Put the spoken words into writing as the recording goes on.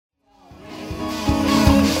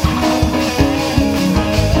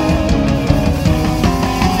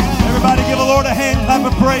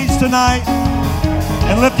praise tonight?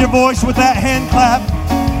 And lift your voice with that hand clap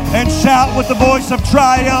and shout with the voice of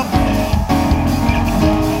triumph.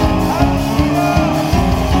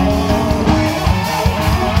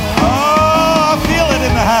 Oh, I feel it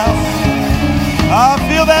in the house. I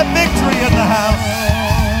feel that victory in the house.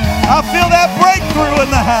 I feel that breakthrough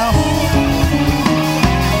in the house.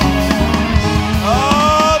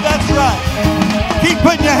 Oh, that's right. Keep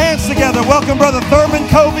putting your hands together. Welcome, Brother Thurman,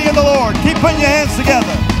 Covey, and the Lord. Keep putting your hands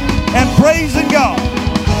together and praising God.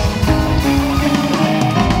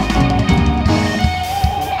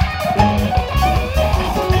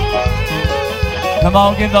 Come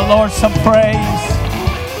on, give the Lord some praise.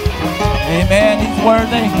 Amen. He's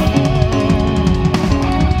worthy.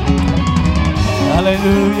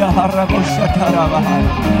 Hallelujah.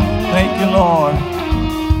 Thank you, Lord.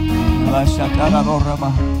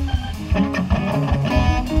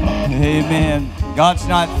 Amen. God's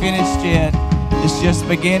not finished yet. It's just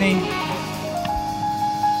beginning.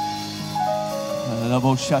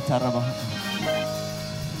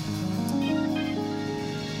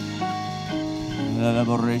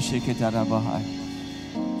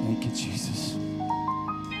 Thank you, Jesus.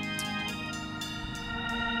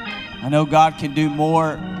 I know God can do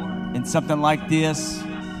more in something like this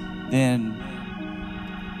than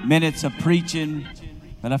minutes of preaching,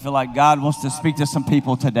 but I feel like God wants to speak to some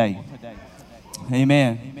people today.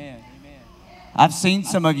 Amen. I've seen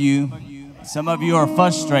some of you are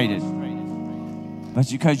frustrated, but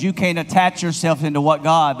because you can't attach yourself into what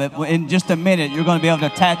God, but in just a minute, you're going to be able to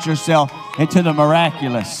attach yourself into the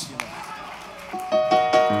miraculous.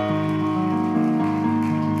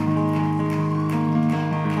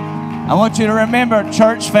 I want you to remember,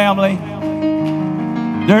 church family,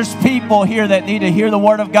 there's people here that need to hear the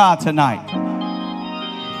word of God tonight.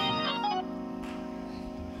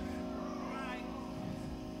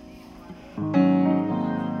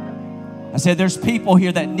 I said there's people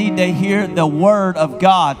here that need to hear the word of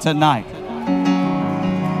God tonight.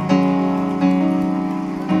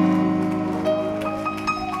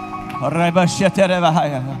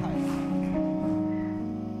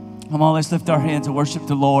 Come on, let's lift our hands and worship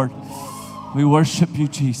the Lord. We worship you,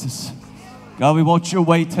 Jesus. God, we want your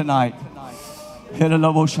way tonight. I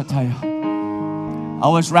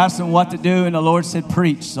was wrestling what to do, and the Lord said,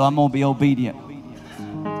 preach, so I'm going to be obedient.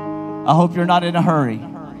 I hope you're not in a hurry.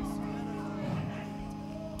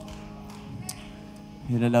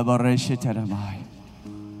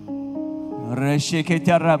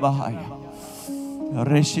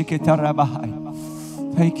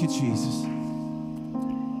 Thank you, Jesus.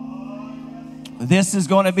 This is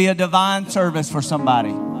going to be a divine service for somebody.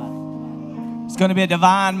 It's going to be a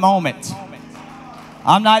divine moment.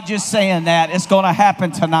 I'm not just saying that. It's going to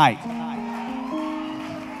happen tonight.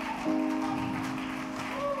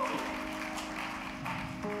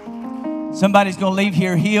 Somebody's going to leave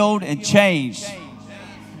here healed and changed.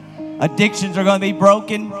 Addictions are going to be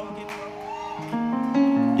broken.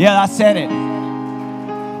 Yeah, I said it.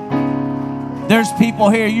 There's people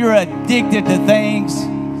here, you're addicted to things.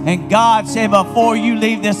 And God said, before you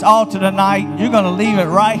leave this altar tonight, you're going to leave it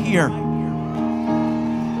right here.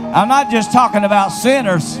 I'm not just talking about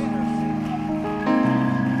sinners.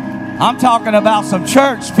 I'm talking about some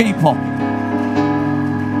church people.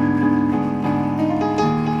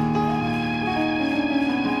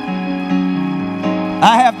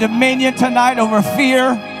 I have dominion tonight over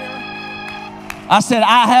fear. I said,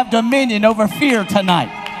 I have dominion over fear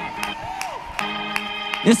tonight.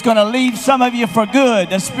 It's going to leave some of you for good.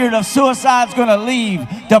 The spirit of suicide is going to leave.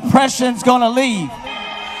 Depression's going to leave.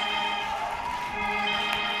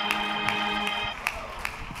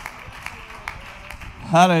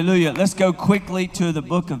 Hallelujah. Let's go quickly to the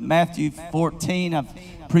book of Matthew 14. I've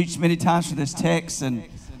preached many times for this text, and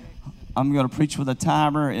I'm going to preach with a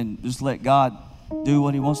timer and just let God do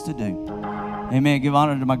what he wants to do. Amen. Give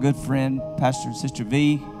honor to my good friend, Pastor and Sister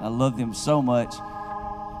V. I love them so much.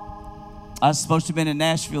 I was supposed to have been in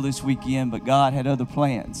Nashville this weekend, but God had other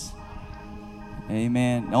plans.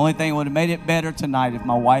 Amen. The only thing that would have made it better tonight if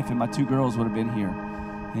my wife and my two girls would have been here.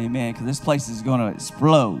 Amen. Because this place is going to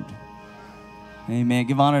explode. Amen.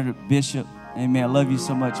 Give honor to Bishop. Amen. I love you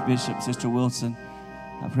so much, Bishop, Sister Wilson.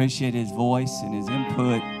 I appreciate his voice and his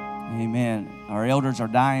input. Amen. Our elders are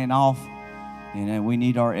dying off, and we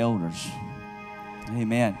need our elders.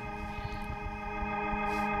 Amen.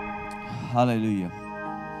 Hallelujah.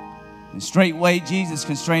 And straightway Jesus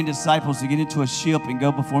constrained his disciples to get into a ship and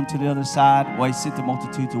go before him to the other side, while he sent the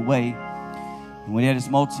multitudes away. And when he had his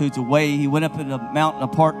multitudes away, he went up into the mountain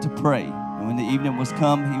apart to pray. And when the evening was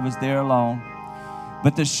come, he was there alone.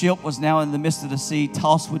 But the ship was now in the midst of the sea,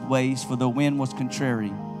 tossed with waves, for the wind was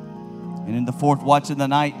contrary. And in the fourth watch of the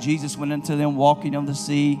night, Jesus went unto them walking on the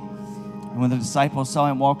sea. And when the disciples saw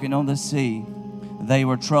him walking on the sea, they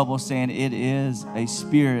were troubled, saying, It is a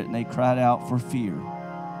spirit. And they cried out for fear.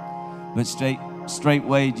 But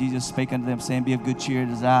straightway Jesus spake unto them, saying, Be of good cheer, it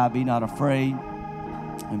is I, be not afraid.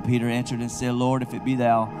 And Peter answered and said, Lord, if it be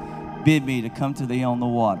thou, bid me to come to thee on the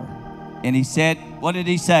water. And he said, what did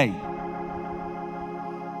he say?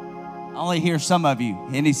 I only hear some of you.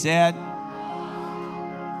 And he said,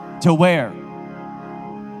 to where?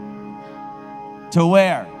 To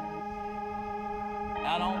where?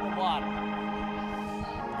 Out on the water.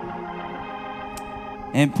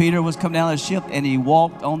 And Peter was come down the ship, and he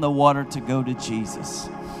walked on the water to go to Jesus.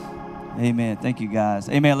 Amen. Thank you, guys.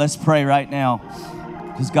 Amen. Let's pray right now,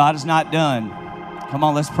 because God is not done. Come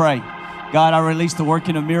on, let's pray. God, I release the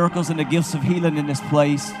working of miracles and the gifts of healing in this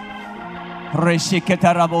place.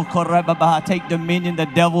 Take dominion. The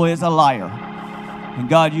devil is a liar. And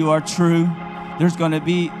God, you are true. There's going to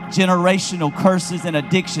be generational curses and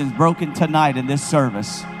addictions broken tonight in this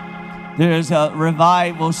service. There's a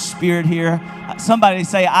revival spirit here. Somebody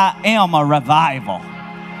say, I am a revival.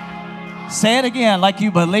 Say it again like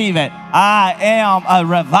you believe it. I am a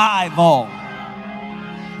revival.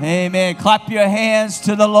 Amen. Clap your hands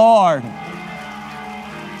to the Lord.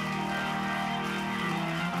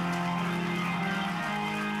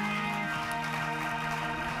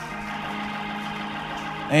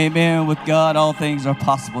 Amen. With God, all things are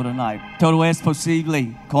possible tonight. Todo es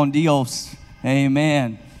posible con Dios.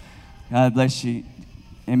 Amen. God bless you.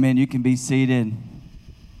 Amen. You can be seated.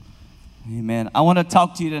 Amen. I want to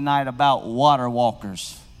talk to you tonight about water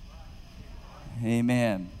walkers.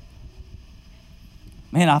 Amen.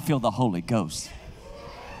 Man, I feel the Holy Ghost.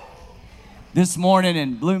 This morning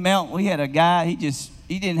in Blue Mountain, we had a guy,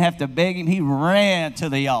 he didn't have to beg him. He ran to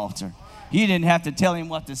the altar. You didn't have to tell him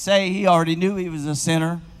what to say. He already knew he was a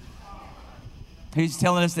sinner. He's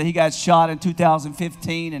telling us that he got shot in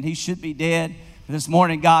 2015 and he should be dead. This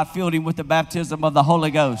morning, God filled him with the baptism of the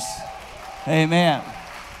Holy Ghost. Amen.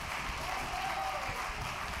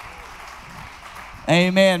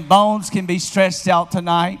 Amen. Bones can be stretched out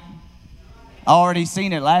tonight. I already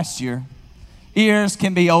seen it last year. Ears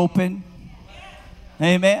can be open.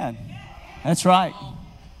 Amen. That's right.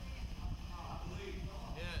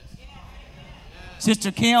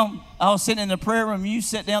 Sister Kim, I was sitting in the prayer room. You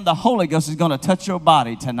sit down. The Holy Ghost is going to touch your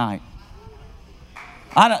body tonight.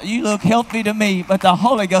 You look healthy to me, but the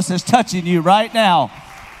Holy Ghost is touching you right now.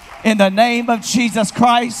 In the name of Jesus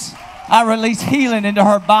Christ, I release healing into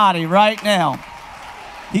her body right now.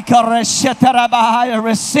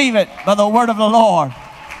 Receive it by the word of the Lord.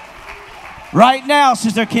 Right now,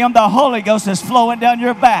 Sister Kim, the Holy Ghost is flowing down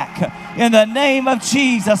your back. In the name of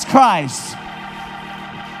Jesus Christ.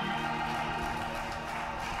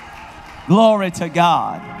 Glory to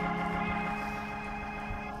God.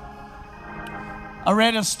 I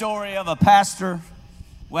read a story of a pastor a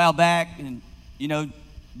while back, and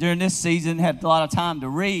during this season had a lot of time to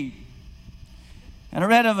read. And I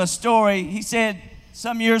read of a story. He said,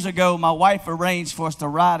 some years ago, my wife arranged for us to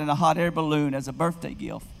ride in a hot air balloon as a birthday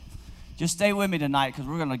gift. Just stay with me tonight, because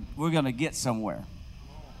we're gonna get somewhere.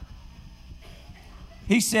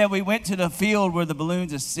 He said we went to the field where the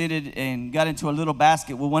balloons are seated and got into a little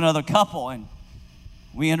basket with one other couple, and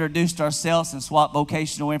we introduced ourselves and swapped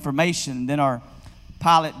vocational information. And then our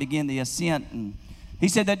pilot began the ascent, and he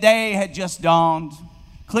said the day had just dawned,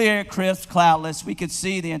 clear, crisp, cloudless. We could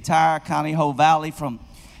see the entire Conejo Valley from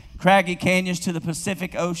craggy canyons to the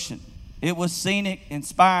Pacific Ocean. It was scenic,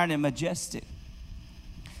 inspiring, and majestic.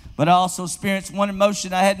 But I also experienced one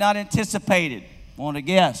emotion I had not anticipated. Want to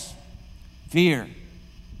guess? Fear.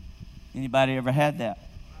 Anybody ever had that?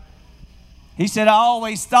 He said, I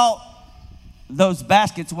always thought those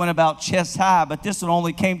baskets went about chest high, but this one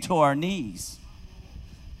only came to our knees.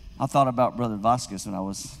 I thought about Brother Vasquez when I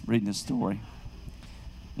was reading this story.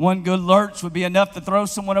 One good lurch would be enough to throw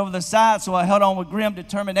someone over the side, so I held on with grim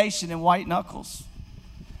determination and white knuckles.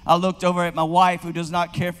 I looked over at my wife, who does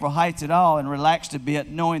not care for heights at all, and relaxed a bit,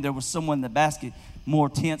 knowing there was someone in the basket more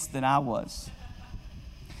tense than I was.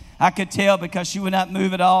 I could tell because she would not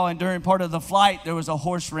move at all, and during part of the flight, there was a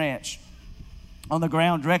horse ranch on the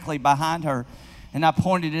ground directly behind her, and I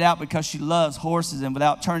pointed it out because she loves horses, and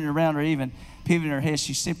without turning around or even pivoting her head,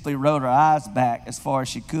 she simply rolled her eyes back as far as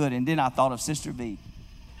she could, and then I thought of Sister V.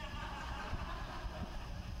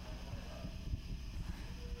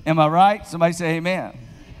 Am I right? Somebody say amen.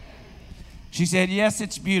 She said, yes,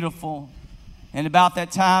 it's beautiful. And about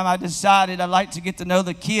that time, I decided I'd like to get to know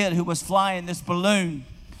the kid who was flying this balloon.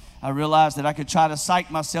 I realized that I could try to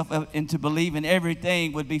psych myself into believing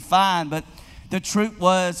everything would be fine, but The truth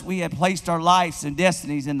was we had placed our lives and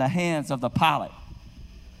destinies in the hands of the pilot.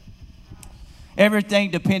 Everything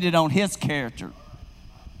depended on his character.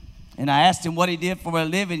 And I asked him what he did for a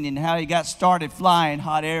living and how he got started flying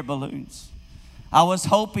hot air balloons. I was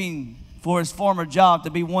hoping for his former job to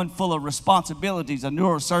be one full of responsibilities, a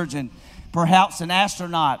neurosurgeon, perhaps an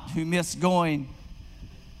astronaut who missed going,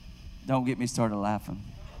 don't get me started laughing,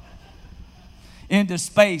 into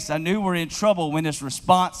space. I knew we were in trouble when his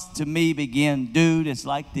response to me began, dude, it's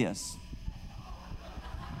like this.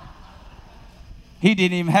 He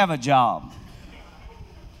didn't even have a job.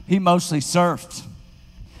 He mostly surfed.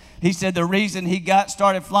 He said the reason he got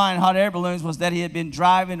started flying hot air balloons was that he had been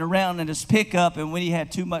driving around in his pickup, and when he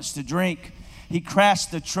had too much to drink, he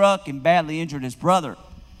crashed the truck and badly injured his brother.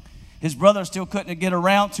 His brother still couldn't get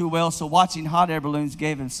around too well, so watching hot air balloons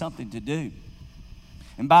gave him something to do.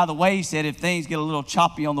 And by the way, he said, if things get a little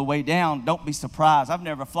choppy on the way down, don't be surprised. I've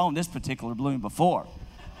never flown this particular balloon before.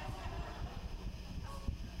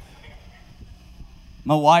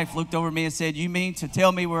 My wife looked over at me and said, you mean to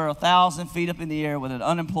tell me we're 1,000 feet up in the air with an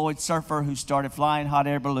unemployed surfer who started flying hot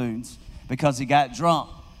air balloons because he got drunk,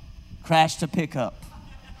 crashed a pickup,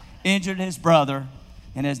 injured his brother,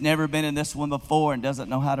 and has never been in this one before and doesn't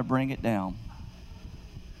know how to bring it down?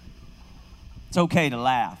 It's okay to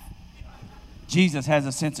laugh. Jesus has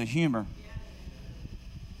a sense of humor.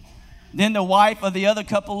 Then the wife of the other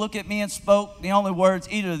couple looked at me and spoke the only words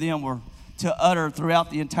either of them were to utter throughout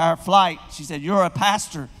the entire flight. She said, you're a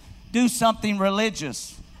pastor. Do something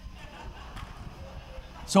religious.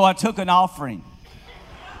 So I took an offering.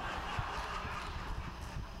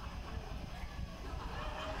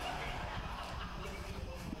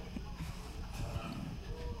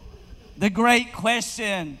 The great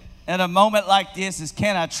question at a moment like this is,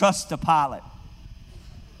 can I trust the pilot?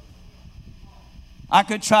 I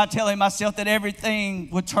could try telling myself that everything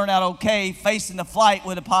would turn out okay. Facing the flight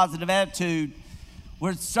with a positive attitude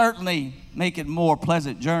would certainly make it a more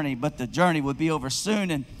pleasant journey, but the journey would be over soon.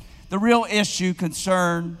 And the real issue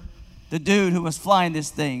concerned the dude who was flying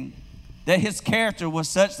this thing, that his character was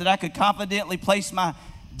such that I could confidently place my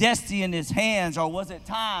destiny in his hands, or was it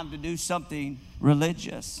time to do something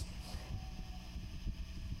religious?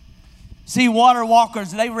 See, water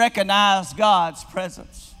walkers, they recognize God's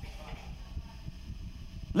presence.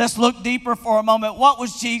 Let's look deeper for a moment. What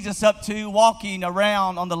was Jesus up to walking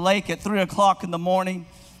around on the lake at 3 o'clock in the morning?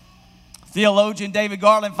 Theologian David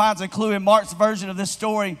Garland finds a clue in Mark's version of this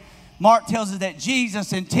story. Mark tells us that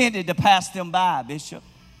Jesus intended to pass them by, Bishop,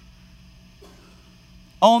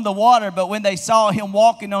 on the water, but when they saw him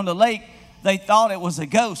walking on the lake, they thought it was a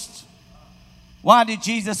ghost. Why did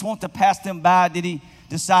Jesus want to pass them by? Did he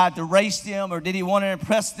decide to race them, or did he want to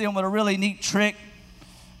impress them with a really neat trick?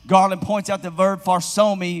 Garland points out the verb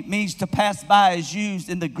farsomi means to pass by, is used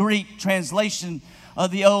in the Greek translation of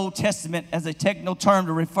the Old Testament as a technical term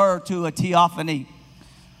to refer to a theophany.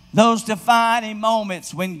 Those defining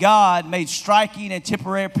moments when God made striking and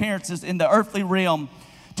temporary appearances in the earthly realm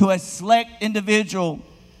to a select individual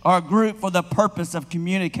or a group for the purpose of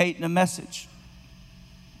communicating a message.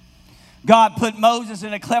 God put Moses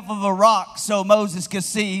in a cleft of a rock so Moses could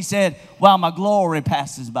see. He said, while my glory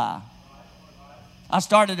passes by. I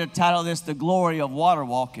started to title this, The Glory of Water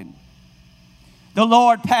Walking. The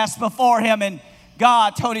Lord passed before him, and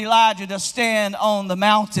God told Elijah to stand on the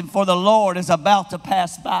mountain, for the Lord is about to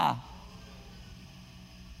pass by.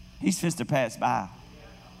 He's fixed to pass by.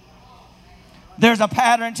 There's a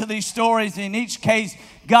pattern to these stories. In each case,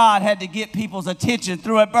 God had to get people's attention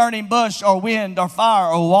through a burning bush or wind or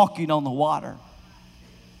fire or walking on the water.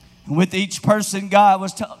 And with each person, God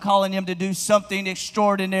was calling him to do something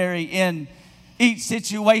extraordinary. In each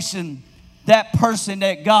situation, that person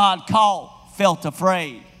that God called felt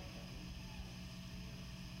afraid.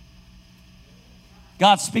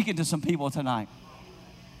 God's speaking to some people tonight.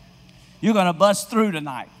 You're going to bust through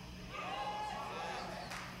tonight.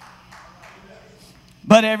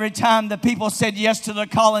 But every time the people said yes to the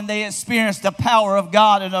calling, they experienced the power of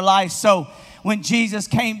God in their life. So when Jesus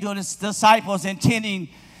came to his disciples intending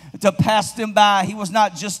to pass them by, he was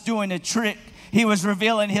not just doing a trick. He was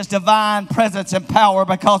revealing his divine presence and power,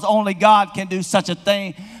 because only God can do such a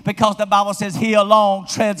thing, because the Bible says he alone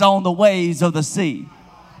treads on the waves of the sea.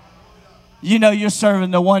 You know you're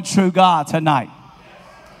serving the one true God tonight.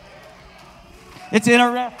 It's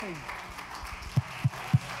interesting.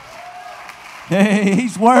 Hey,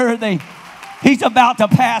 he's worthy. He's about to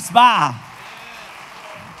pass by.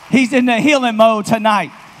 He's in the healing mode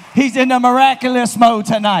tonight. He's in the miraculous mode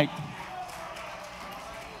tonight.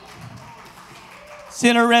 It's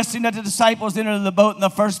interesting that the disciples entered the boat in the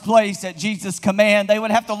first place at Jesus' command. They would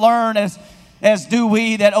have to learn as as do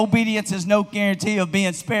we, that obedience is no guarantee of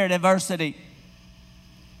being spared adversity.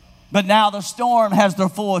 But now the storm has their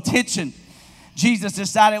full attention. Jesus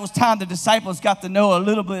decided it was time the disciples got to know a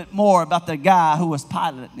little bit more about the guy who was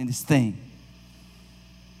piloting this thing.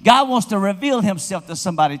 God wants to reveal himself to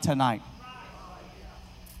somebody tonight.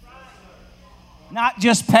 Not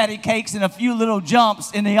just patty cakes and a few little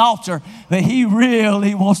jumps in the altar, but he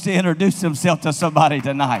really wants to introduce himself to somebody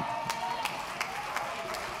tonight.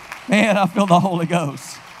 Man, I feel the Holy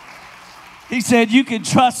Ghost. He said, you can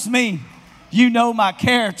trust me. You know my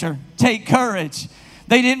character. Take courage.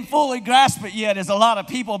 They didn't fully grasp it yet as a lot of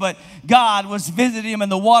people, but God was visiting him in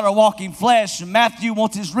the water walking flesh. And Matthew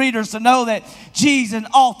wants his readers to know that Jesus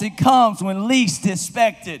often comes when least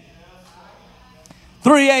expected.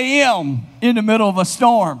 3 a.m. in the middle of a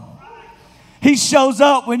storm. He shows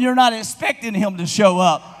up when you're not expecting him to show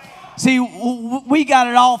up. See, we got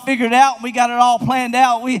it all figured out. We got it all planned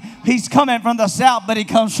out. He's coming from the south, but he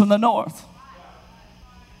comes from the north.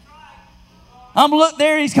 Look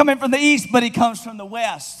there, he's coming from the east, but he comes from the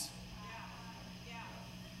west.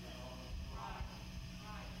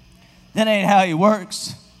 That ain't how he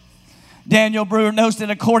works. Daniel Brewer notes that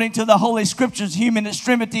according to the Holy Scriptures, human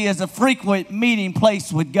extremity is a frequent meeting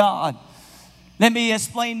place with God. Let me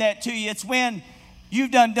explain that to you. It's when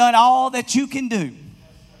you've done all that you can do.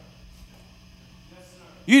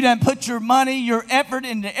 You done put your money, your effort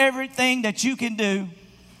into everything that you can do.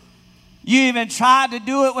 You even tried to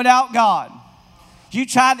do it without God. You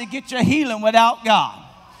tried to get your healing without God.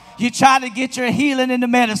 You tried to get your healing in the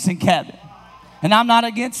medicine cabinet. And I'm not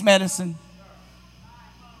against medicine.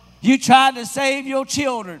 You tried to save your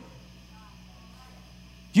children.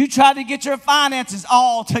 You tried to get your finances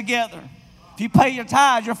all together. If you pay your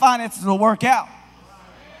tithes, your finances will work out.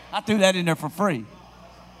 I threw that in there for free.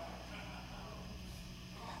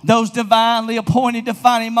 Those divinely appointed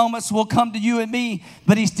defining moments will come to you and me,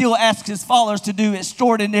 but he still asks his followers to do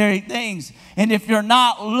extraordinary things. And if you're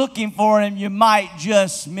not looking for him, you might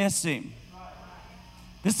just miss him.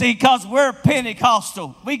 You see, because we're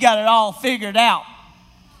Pentecostal, we got it all figured out.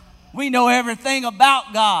 We know everything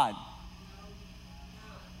about God.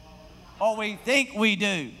 Or we think we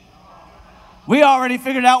do. We already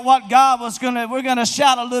figured out what God was going to, we're going to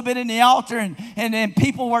shout a little bit in the altar and then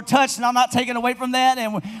people were touched, and I'm not taking away from that,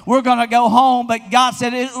 and we're going to go home, but God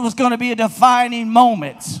said it was going to be a defining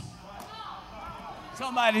moment.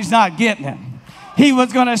 Somebody's not getting it. He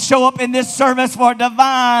was going to show up in this service for a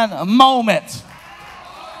divine moment.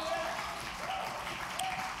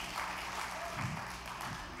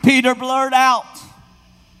 Peter blurted out,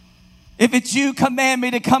 if it's you, command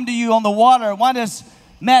me to come to you on the water. Why does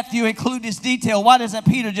Matthew include this detail? Why doesn't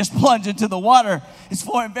Peter just plunge into the water? It's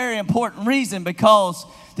for a very important reason, because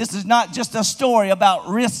this is not just a story about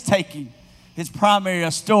risk-taking. It's primarily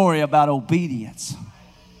a story about obedience.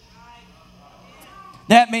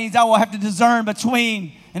 That means I will have to discern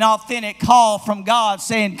between an authentic call from God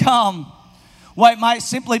saying, come. What might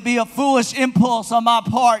simply be a foolish impulse on my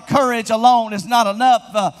part. Courage alone is not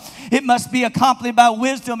enough. It must be accompanied by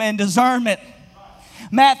wisdom and discernment.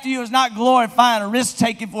 Matthew is not glorifying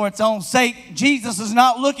risk-taking for its own sake. Jesus is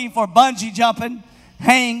not looking for bungee jumping,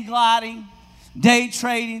 hang gliding, day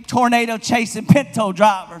trading, tornado chasing pinto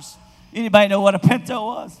drivers. Anybody know what a pinto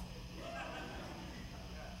was?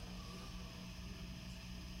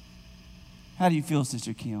 How do you feel,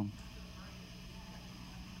 Sister Kim?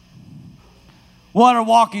 Water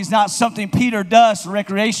walking is not something Peter does for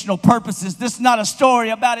recreational purposes. This is not a story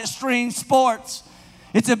about extreme sports.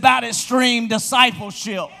 It's about extreme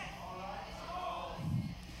discipleship.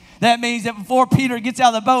 That means that before Peter gets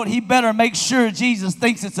out of the boat, he better make sure Jesus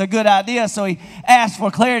thinks it's a good idea. So he asks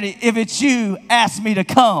for clarity. If it's you, ask me to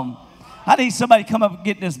come. I need somebody to come up and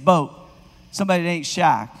get in this boat. Somebody that ain't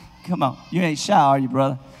shy. Come on. You ain't shy, are you,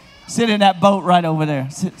 brother? Sit in that boat right over there.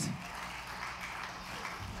 Sit.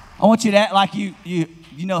 I want you to act like you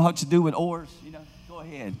know how to do with oars. You know, go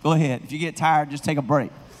ahead. Go ahead. If you get tired, just take a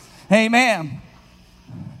break. Amen.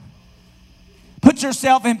 Put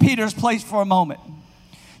yourself in Peter's place for a moment.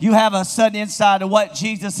 You have a sudden insight of what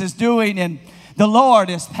Jesus is doing, and the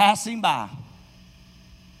Lord is passing by.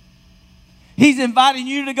 He's inviting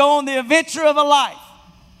you to go on the adventure of a life,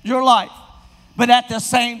 your life. But at the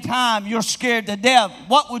same time, you're scared to death.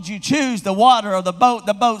 What would you choose, the water or the boat?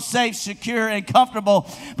 The boat's safe, secure, and comfortable.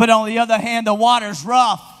 But on the other hand, the water's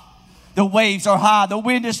rough. The waves are high. The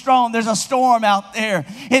wind is strong. There's a storm out there.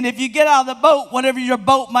 And if you get out of the boat, whatever your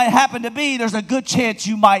boat might happen to be, there's a good chance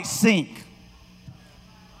you might sink.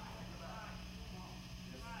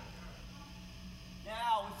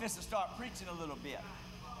 Now we're fixing to start preaching a little bit.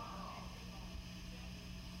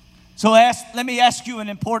 So let me ask you an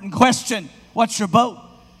important question. What's your boat?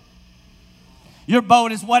 Your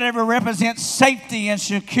boat is whatever represents safety and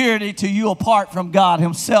security to you apart from God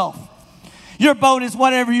himself. Your boat is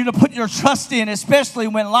whatever you to put your trust in, especially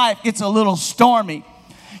when life gets a little stormy.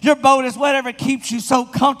 Your boat is whatever keeps you so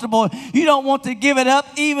comfortable you don't want to give it up,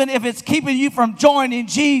 even if it's keeping you from joining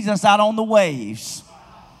Jesus out on the waves.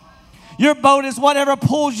 Your boat is whatever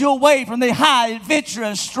pulls you away from the high,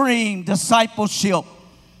 adventurous stream discipleship.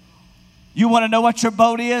 You want to know what your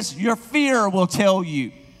boat is? Your fear will tell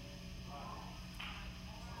you.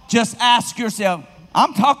 Just ask yourself,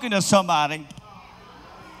 I'm talking to somebody.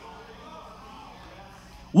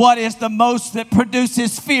 What is the most that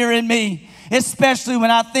produces fear in me, especially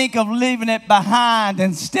when I think of leaving it behind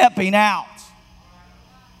and stepping out?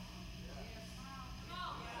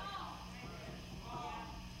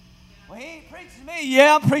 Well, he ain't preaching to me.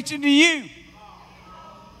 Yeah, I'm preaching to you.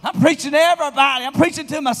 I'm preaching to everybody. I'm preaching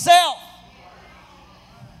to myself.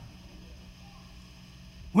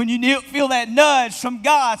 When you feel that nudge from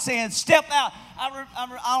God saying, step out. I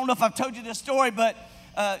don't know if I've told you this story, but,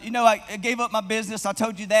 I gave up my business. I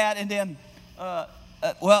told you that. And then,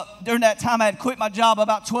 during that time, I had quit my job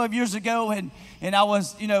about 12 years ago. And I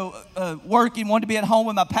was, working, wanted to be at home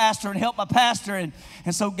with my pastor and help my pastor. And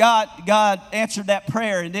so God answered that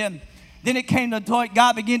prayer. And then it came to the point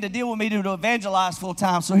God began to deal with me to evangelize full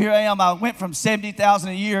time. So here I am. I went from $70,000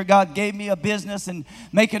 a year. God gave me a business and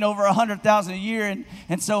making over $100,000 a year.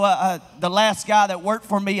 And so the last guy that worked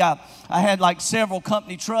for me, I had like several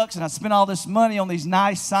company trucks, and I spent all this money on these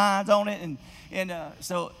nice signs on it. And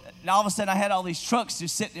so all of a sudden I had all these trucks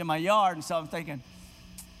just sitting in my yard. And so I'm thinking,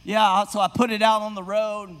 so I put it out on the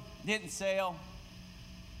road, didn't sell.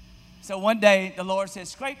 So one day the Lord said,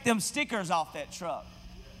 scrape them stickers off that truck.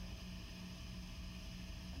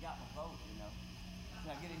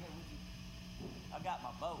 I got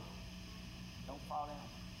my boat. Don't fall down.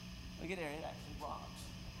 Look at there, it actually rocks.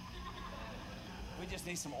 We just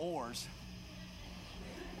need some oars.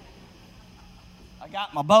 I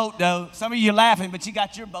got my boat though. Some of you are laughing, but you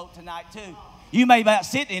got your boat tonight too. You may be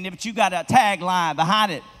sitting in it, but you got a tagline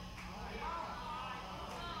behind it.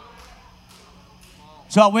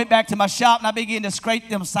 So I went back to my shop and I began to scrape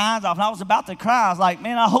them signs off. And I was about to cry. I was like,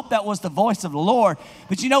 man, I hope that was the voice of the Lord.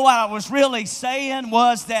 But you know what I was really saying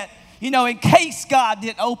was that, in case God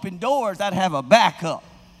didn't open doors, I'd have a backup.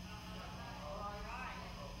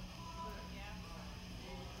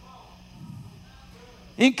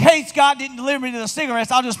 In case God didn't deliver me to the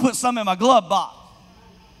cigarettes, I'll just put some in my glove box.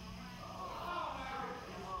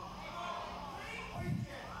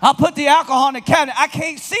 I'll put the alcohol in the cabinet. I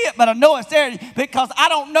can't see it, but I know it's there because I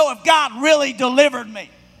don't know if God really delivered me.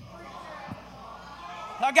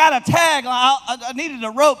 I got a tag. I needed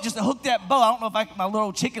a rope just to hook that boat. I don't know if my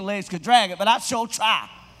little chicken legs could drag it, but I'd sure try.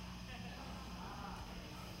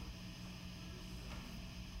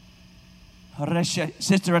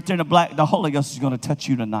 Sister right there in the black, the Holy Ghost is going to touch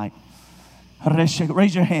you tonight.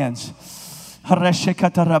 Raise your hands.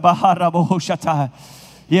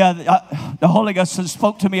 Yeah, the Holy Ghost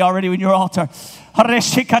spoke to me already in your altar.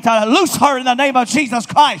 Loose her in the name of Jesus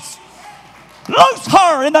Christ. Loose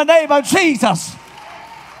her in the name of Jesus.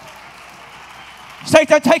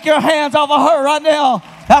 Satan, take your hands off of her right now.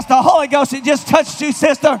 That's the Holy Ghost. It just touched you,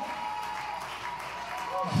 sister.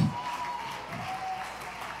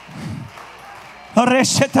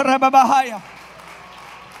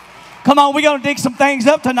 Come on, we're going to dig some things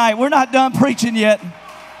up tonight. We're not done preaching yet.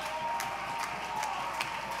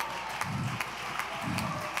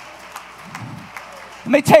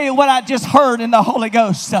 Let me tell you what I just heard in the Holy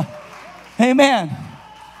Ghost. Amen.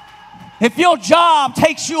 If your job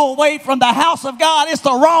takes you away from the house of God, it's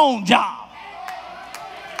the wrong job.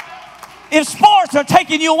 If sports are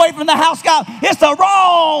taking you away from the house of God, it's the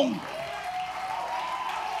wrong.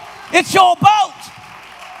 It's your boat.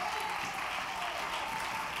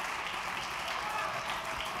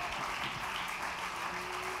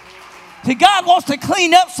 See, God wants to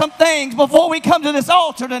clean up some things before we come to this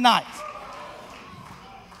altar tonight.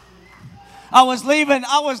 I was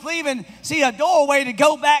leaving, see, a doorway to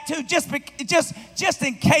go back to just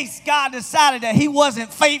in case God decided that he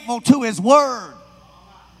wasn't faithful to his word.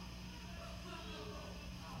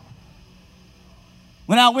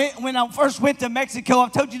 When I first went to Mexico,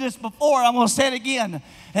 I've told you this before, I'm going to say it again.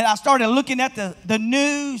 And I started looking at the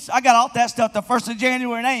news. I got all that stuff the 1st of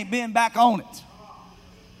January and I ain't been back on it.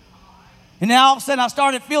 And then all of a sudden I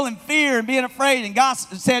started feeling fear and being afraid. And God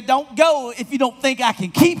said, don't go if you don't think I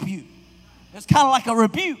can keep you. It's kind of like a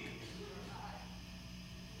rebuke.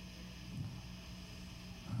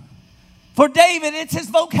 For David, it's his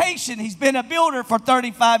vocation. He's been a builder for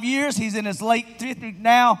 35 years. He's in his late 50s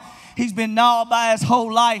now. He's been gnawed by his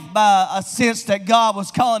whole life by a sense that God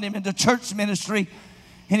was calling him into church ministry.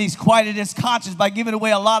 And he's quieted his conscience by giving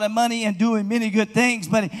away a lot of money and doing many good things.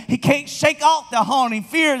 But he can't shake off the haunting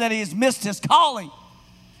fear that he has missed his calling.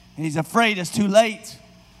 And he's afraid it's too late.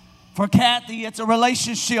 For Kathy, it's a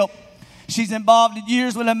relationship. She's involved in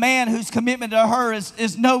years with a man whose commitment to her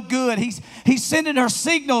is no good. He's sending her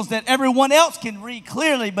signals that everyone else can read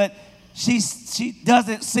clearly, but she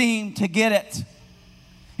doesn't seem to get it.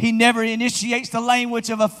 He never initiates the language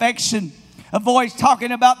of affection, avoids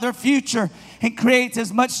talking about their future, and creates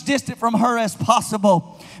as much distance from her as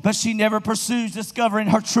possible. But she never pursues discovering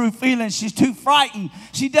her true feelings. She's too frightened.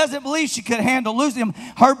 She doesn't believe she could handle losing him.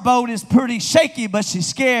 Her boat is pretty shaky, but she's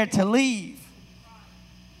scared to leave.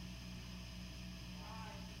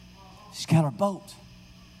 She's got her boat.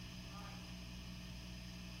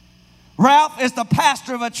 Ralph is the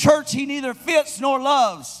pastor of a church he neither fits nor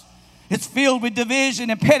loves. It's filled with division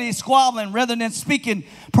and petty squabbling. Rather than speaking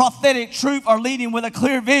prophetic truth or leading with a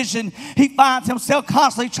clear vision, he finds himself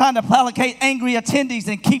constantly trying to placate angry attendees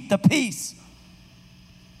and keep the peace.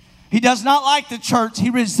 He does not like the church. He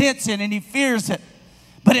resents it and he fears it.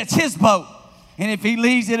 But it's his boat. And if he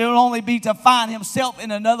leaves it, it'll only be to find himself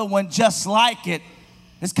in another one just like it.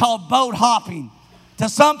 It's called boat hopping. To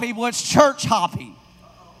some people, it's church hopping.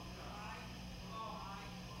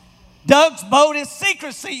 Doug's boat is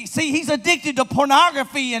secrecy. See, he's addicted to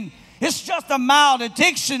pornography, and it's just a mild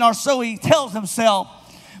addiction, or so he tells himself.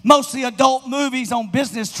 Mostly adult movies on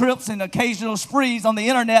business trips and occasional sprees on the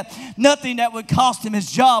internet. Nothing that would cost him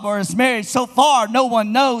his job or his marriage. So far, no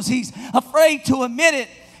one knows. He's afraid to admit it.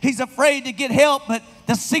 He's afraid to get help, but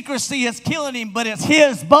the secrecy is killing him, but it's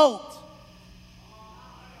his boat.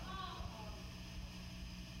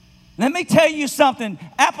 Let me tell you something.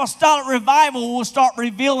 Apostolic revival will start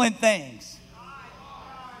revealing things.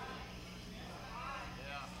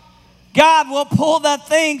 God will pull the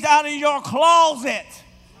things out of your closet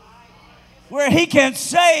where He can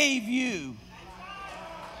save you.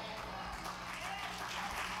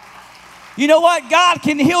 You know what? God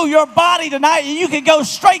can heal your body tonight, and you can go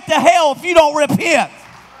straight to hell if you don't repent.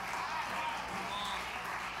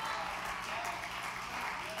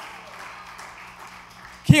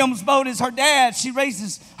 Kim's boat is her dad. She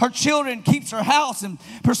raises her children, keeps her house, and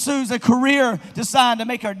pursues a career designed to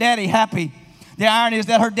make her daddy happy. The irony is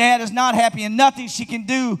that her dad is not happy, and nothing she can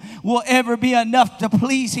do will ever be enough to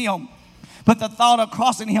please him. But the thought of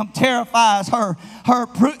crossing him terrifies her.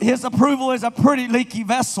 His approval is a pretty leaky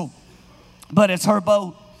vessel, but it's her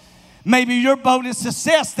boat. Maybe your boat is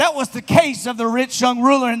success. That was the case of the rich young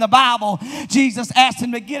ruler in the Bible. Jesus asked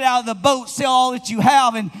him to get out of the boat, sell all that you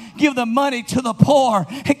have, and give the money to the poor,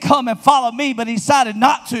 and come and follow me. But he decided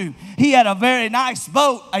not to. He had a very nice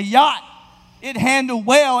boat, a yacht. It handled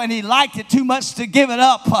well, and he liked it too much to give it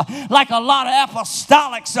up. Like a lot of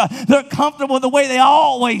apostolics, they're comfortable the way they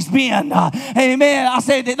always been. Amen. I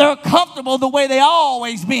said that they're comfortable the way they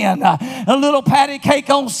always been. A little patty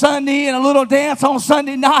cake on Sunday and a little dance on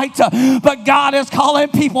Sunday night. But God is calling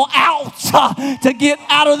people out to get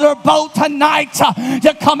out of their boat tonight,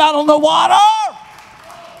 to come out on the water.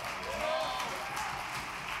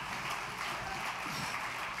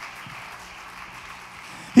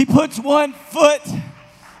 He puts one foot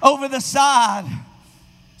over the side.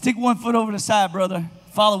 Stick one foot over the side, brother.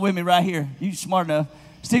 Follow with me right here. You smart enough.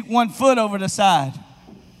 Stick one foot over the side.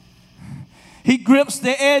 He grips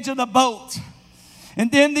the edge of the boat. And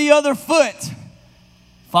then the other foot.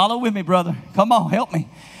 Follow with me, brother. Come on, help me.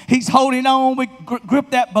 He's holding on. We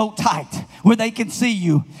grip that boat tight where they can see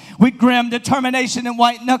you. With grim determination and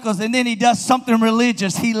white knuckles. And then he does something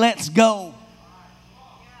religious. He lets go.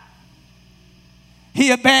 He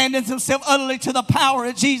abandons himself utterly to the power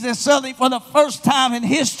of Jesus. Suddenly, for the first time in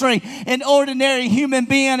history, an ordinary human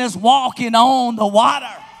being is walking on the water.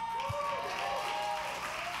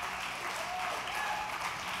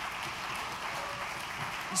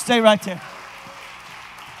 Stay right there.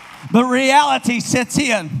 But reality sets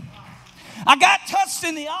in. I got touched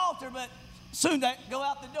in the altar, but soon I go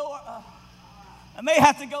out the door. I may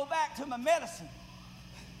have to go back to my medicine.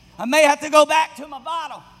 I may have to go back to my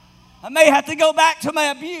bottle. I may have to go back to my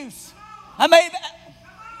abuse. Has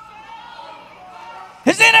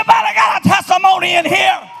anybody got a testimony in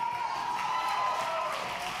here?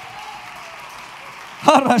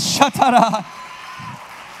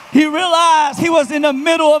 He realized he was in the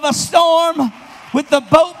middle of a storm with the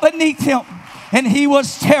boat beneath him, and he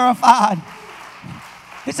was terrified.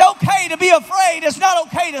 It's okay to be afraid. It's not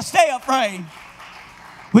okay to stay afraid.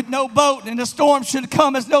 With no boat, and the storm should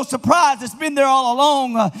come as no surprise. It's been there all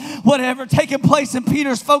along. Whatever taken place in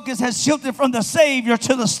Peter's focus has shifted from the Savior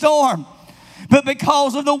to the storm. But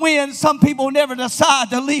because of the wind, some people never decide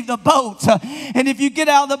to leave the boat. And if you get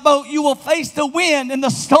out of the boat, you will face the wind and the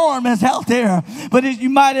storm is out there. But as you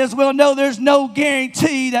might as well know, there's no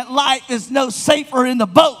guarantee that life is no safer in the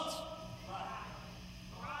boat.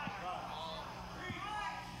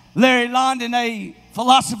 Larry London, a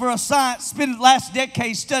philosopher of science, spent his last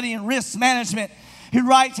decade studying risk management. He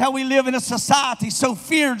writes how we live in a society so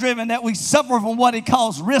fear-driven that we suffer from what he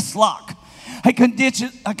calls risk lock. A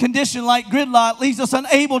condition like gridlock leaves us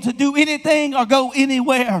unable to do anything or go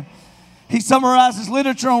anywhere. He summarizes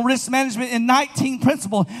literature on risk management in 19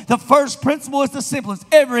 principles. The first principle is the simplest.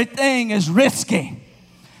 Everything is risky.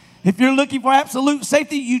 If you're looking for absolute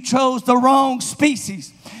safety, you chose the wrong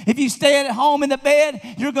species. If you stay at home in the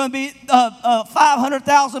bed, you're going to be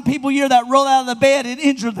 500,000 people a year that roll out of the bed and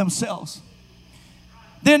injure themselves.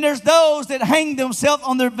 Then there's those that hang themselves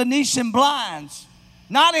on their Venetian blinds,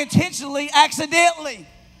 not intentionally, accidentally.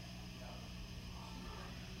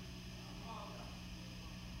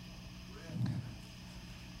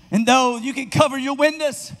 And though you can cover your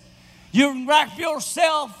windows, you can wrap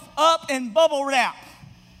yourself up in bubble wrap.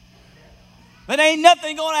 But ain't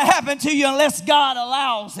nothing going to happen to you unless God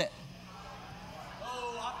allows it.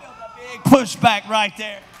 Oh, I felt a big pushback right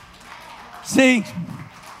there. See,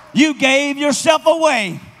 you gave yourself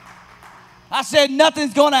away. I said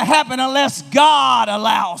nothing's going to happen unless God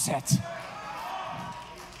allows it.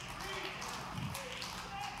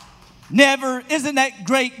 Never, isn't that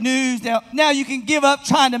great news? Now you can give up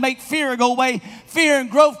trying to make fear go away. Fear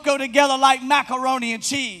and growth go together like macaroni and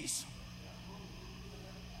cheese.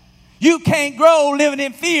 You can't grow living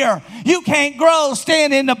in fear. You can't grow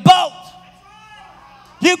staying in the boat.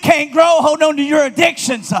 You can't grow holding on to your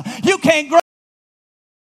addictions. You can't grow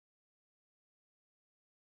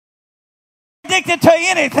addicted to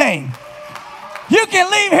anything. You can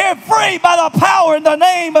leave here free by the power in the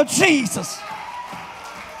name of Jesus.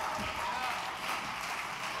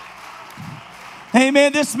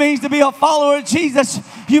 Amen. This means to be a follower of Jesus,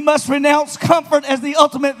 you must renounce comfort as the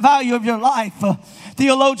ultimate value of your life.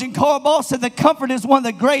 Theologian Carl Ball said that comfort is one of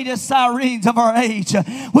the greatest sirens of our age.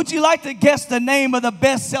 Would you like to guess the name of the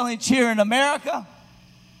best-selling chair in America?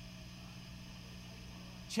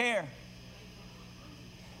 Chair.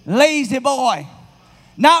 Lazy boy.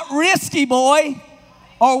 Not risky boy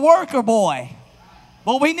or worker boy.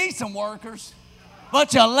 Well, we need some workers.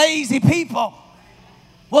 Bunch of lazy people.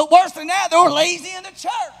 Well, worse than that, they were lazy in the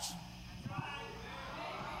church.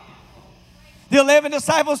 The 11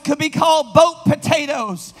 disciples could be called boat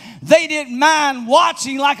potatoes. They didn't mind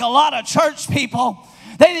watching like a lot of church people.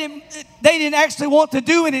 They didn't actually want to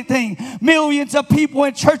do anything. Millions of people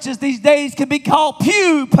in churches these days can be called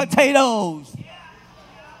pew potatoes. Did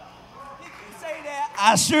you say that?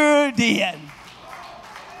 I sure did.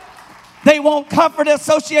 They want comfort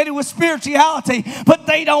associated with spirituality, but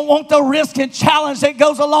they don't want the risk and challenge that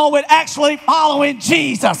goes along with actually following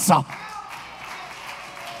Jesus.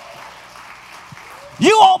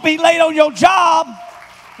 You won't be late on your job,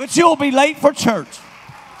 but you'll be late for church.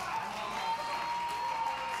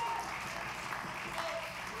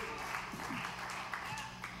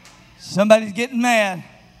 Somebody's getting mad.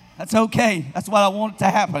 That's okay. That's what I want to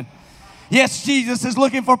happen. Yes, Jesus is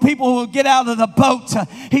looking for people who will get out of the boat.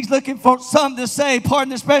 He's looking for some to say, pardon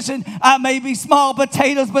the expression, I may be small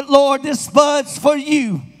potatoes, but Lord, this spud's for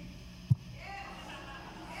you.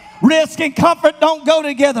 Risk and comfort don't go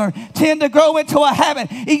together. Tend to grow into a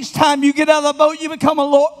habit. Each time you get out of the boat, you become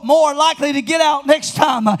more likely to get out next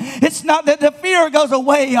time. It's not that the fear goes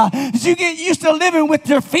away. You get used to living with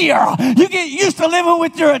your fear. You get used to living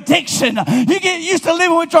with your addiction. You get used to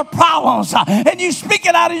living with your problems. And you speak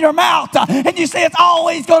it out of your mouth. And you say it's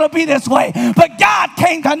always going to be this way. But God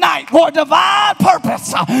came tonight for a divine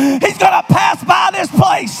purpose. He's going to pass by this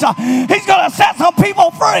place. He's going to set some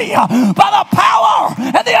people free by the power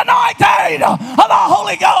and the anointing of the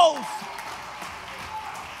Holy Ghost.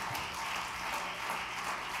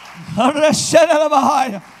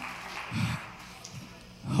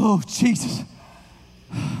 Oh, Jesus.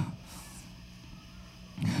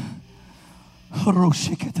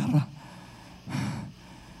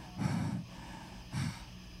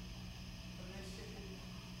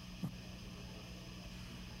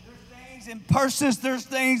 There's things in purses, there's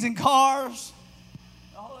things in cars.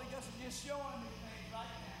 The Holy Ghost is just showing me things right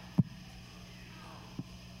now.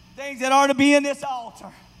 Things that are to be in this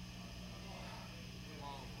altar.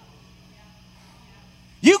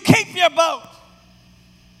 You keep your boat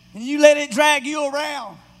and you let it drag you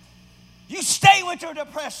around. You stay with your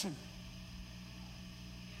depression.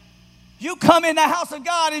 You come in the house of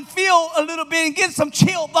God and feel a little bit and get some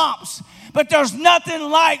chill bumps. But there's nothing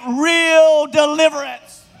like real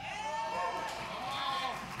deliverance.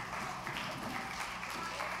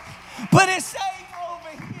 But it's safe over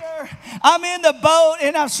here. I'm in the boat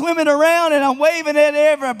and I'm swimming around and I'm waving at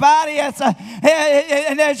everybody.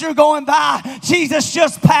 And as you're going by, Jesus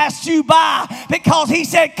just passed you by because he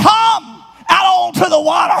said, come out onto the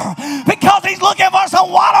water, because he's looking for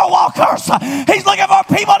some water walkers. He's looking for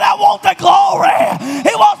people that want the glory.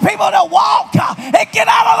 He wants people to walk and get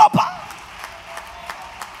out of the boat.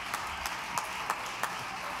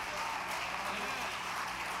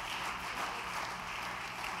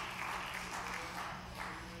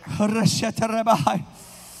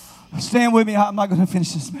 Stand with me. I'm not going to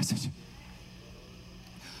finish this message.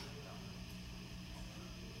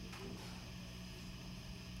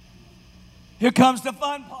 Here comes the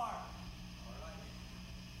fun part.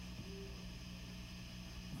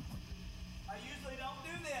 I usually don't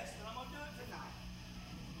do this, but I'm going to do it tonight.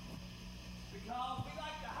 Because we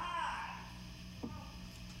like to hide. I'm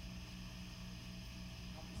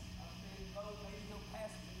saying, oh, maybe he'll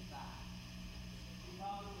pass me by. He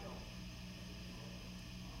probably will.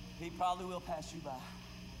 He probably will pass you by.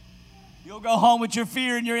 You'll go home with your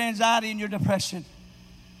fear and your anxiety and your depression.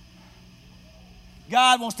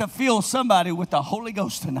 God wants to fill somebody with the Holy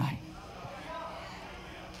Ghost tonight.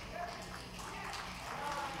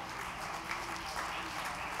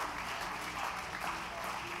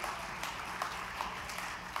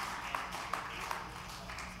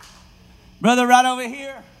 Brother, right over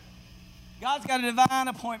here, God's got a divine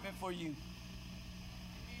appointment for you.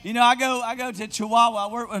 You know, I go to Chihuahua.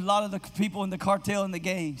 I work with a lot of the people in the cartel and the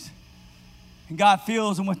gangs. And God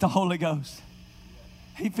fills them with the Holy Ghost.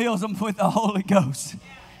 He fills them with the Holy Ghost.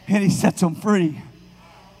 And he sets them free.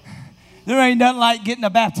 There ain't nothing like getting the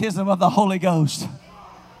baptism of the Holy Ghost.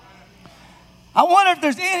 I wonder if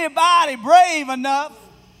there's anybody brave enough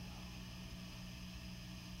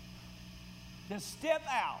to step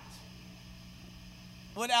out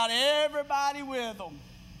without everybody with them.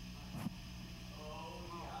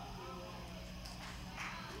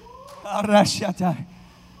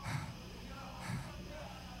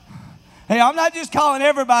 Hey, I'm not just calling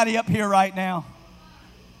everybody up here right now.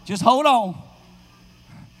 Just hold on.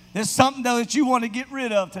 There's something, though, that you want to get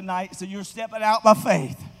rid of tonight, so you're stepping out by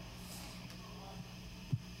faith.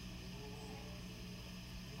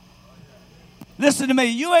 Listen to me.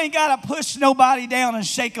 You ain't got to push nobody down and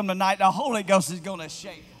shake them tonight. The Holy Ghost is going to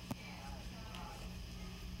shake them.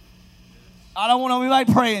 I don't want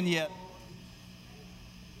anybody praying yet.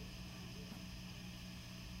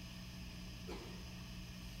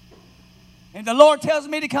 And the Lord tells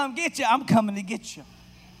me to come get you. I'm coming to get you.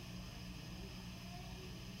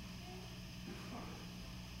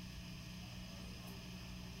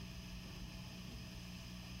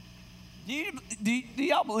 Do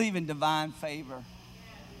y'all believe in divine favor?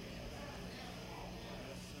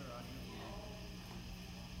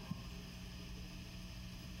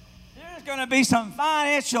 There's going to be some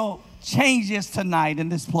financial changes tonight in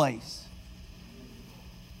this place.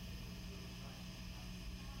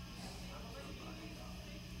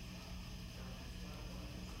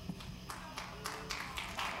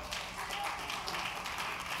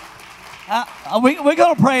 We're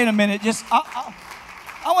going to pray in a minute.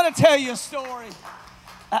 I want to tell you a story.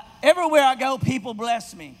 Everywhere I go, people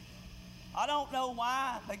bless me. I don't know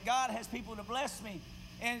why, but God has people to bless me.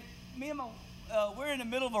 And me and we're in the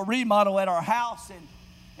middle of a remodel at our house,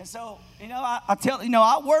 and so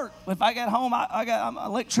I work. If I get home, I'm an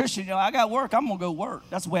electrician. I got work. I'm gonna go work.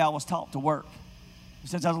 That's the way I was taught to work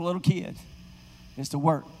since I was a little kid. Is to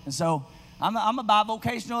work. And so I'm a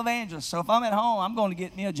bivocational evangelist. So if I'm at home, I'm going to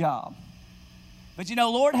get me a job. But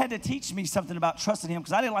Lord had to teach me something about trusting him,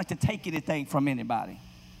 because I didn't like to take anything from anybody.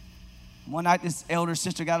 One night, this elder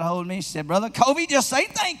sister got a hold of me. She said, "Brother Covey, just say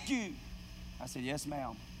thank you." I said, "Yes,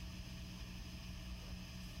 ma'am."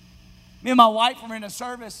 Me and my wife were in a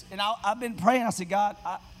service, and I've been praying. I said, "God,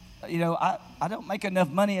 I don't make enough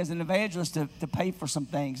money as an evangelist to pay for some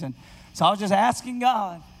things." And so I was just asking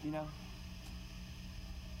God,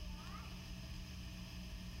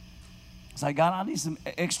 It's like, "God, I need some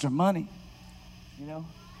extra money."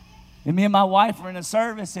 And me and my wife were in a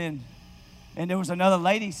service, and there was another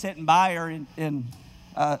lady sitting by her, and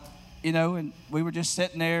we were just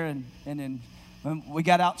sitting there, and then when we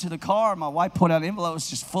got out to the car, my wife pulled out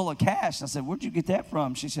envelopes just full of cash. I said, "Where'd you get that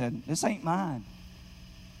from?" She said, "This ain't mine."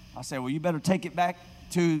 I said, "Well, you better take it back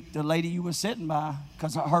to the lady you were sitting by,"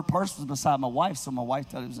 because her purse was beside my wife, so my wife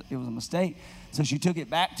thought it was a mistake. So she took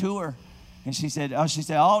it back to her, and she said,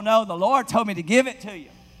 "Oh no, the Lord told me to give it to you."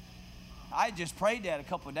 I just prayed that a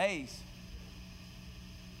couple of days.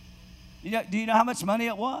 Do you know how much money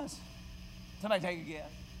it was? Somebody take a guess.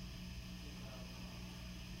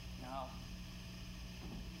 No.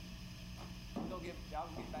 Y'all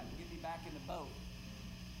can get me back in the boat.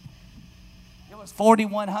 It was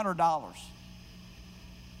 $4,100.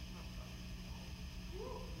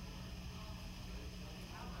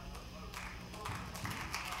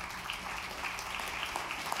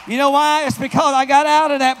 You know why? It's because I got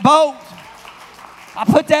out of that boat. I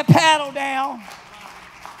put that paddle down.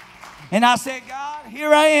 And I said, God,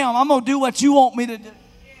 here I am. I'm going to do what you want me to do.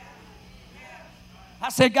 I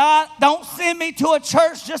said, God, don't send me to a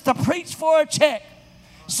church just to preach for a check.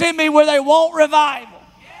 Send me where they want revival.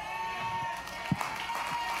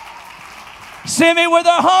 Send me where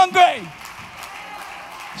they're hungry.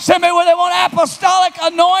 Send me where they want apostolic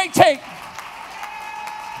anointing.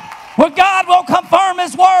 Where God will confirm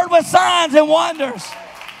His word with signs and wonders.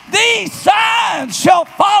 These signs shall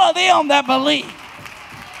follow them that believe.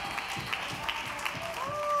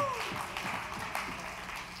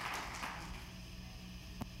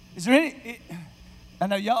 Is there any, I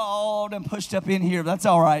know y'all all done pushed up in here, but that's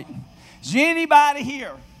all right. Is there anybody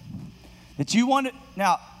here that you want to,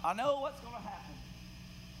 now, I know what's going to happen.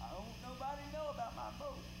 I don't want nobody to know about my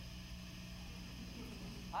boat.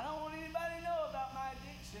 I don't want anybody to know about my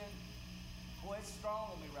addiction. Boy, it's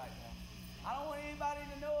strong on me right now. I don't want anybody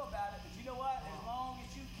to know about it, but you know what? As long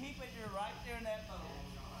as you keep it, you're right there in that boat.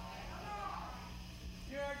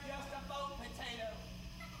 You're just a boat potato.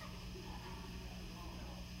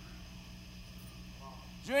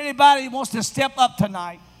 Is there anybody who wants to step up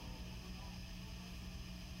tonight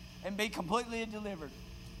and be completely delivered?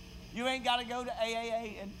 You ain't got to go to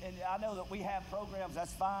AAA, and I know that we have programs,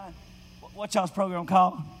 that's fine. What's y'all's program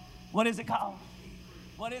called? What is it called?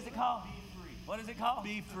 What is it called? Be free. What is it called?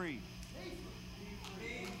 Be free. Be free.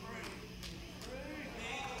 Be free.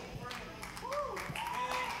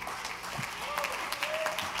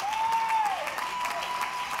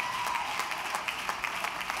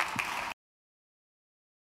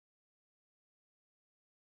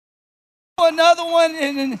 Another one,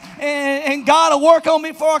 and God will work on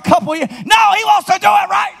me for a couple years. No, He wants to do it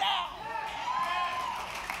right now.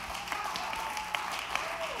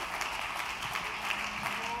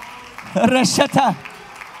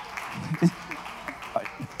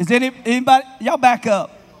 Is anybody? Y'all back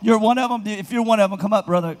up. You're one of them. If you're one of them, come up,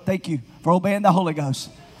 brother. Thank you for obeying the Holy Ghost.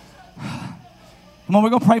 Come on, we're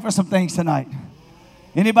going to pray for some things tonight.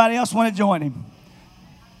 Anybody else want to join him?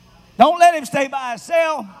 Don't let him stay by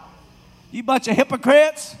himself. You bunch of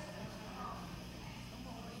hypocrites.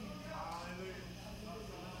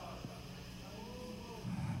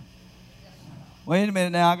 Wait a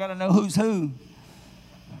minute now. I got to know who's who.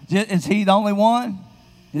 Is he the only one?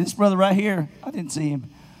 Is this brother right here? I didn't see him.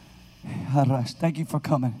 Thank you for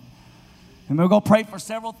coming. And we're going to pray for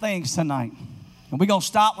several things tonight. And we're going to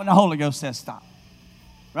stop when the Holy Ghost says stop.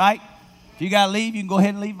 Right? If you got to leave, you can go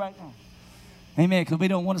ahead and leave right now. Amen. Because we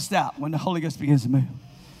don't want to stop when the Holy Ghost begins to move.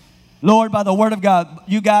 Lord, by the word of God,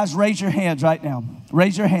 you guys raise your hands right now.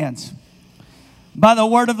 Raise your hands. By the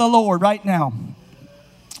word of the Lord right now,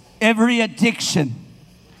 every addiction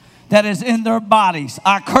that is in their bodies,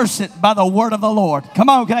 I curse it by the word of the Lord. Come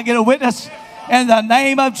on, can I get a witness? In the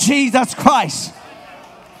name of Jesus Christ,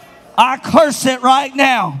 I curse it right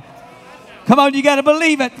now. Come on, you got to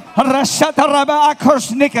believe it. I curse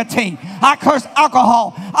nicotine. I curse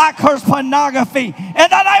alcohol. I curse pornography. In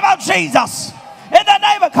the name of Jesus. In the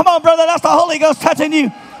name of, come on, brother, that's the Holy Ghost touching you.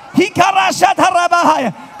 Come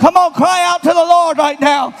on, cry out to the Lord right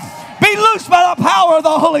now. Be loosed by the power of the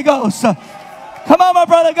Holy Ghost. Come on, my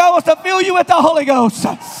brother, God wants to fill you with the Holy Ghost.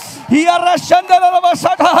 Be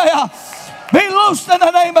loosed in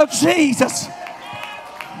the name of Jesus.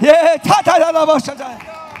 Yeah.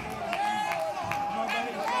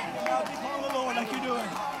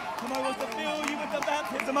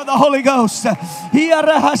 Of the Holy Ghost.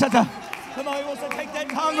 Come on, he wants to take that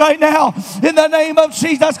tongue right now. In the name of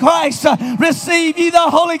Jesus Christ, receive ye the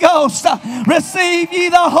Holy Ghost. Receive ye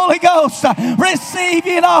the Holy Ghost. Receive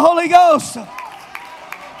ye the Holy Ghost.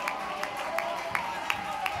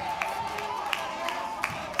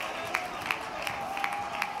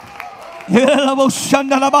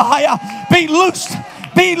 Be loosed.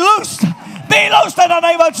 Be loosed. Be loosed in the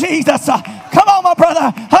name of Jesus. Come on, my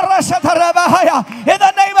brother. In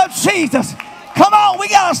the name of Jesus. Come on, we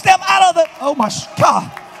got to step out of the... Oh, my God.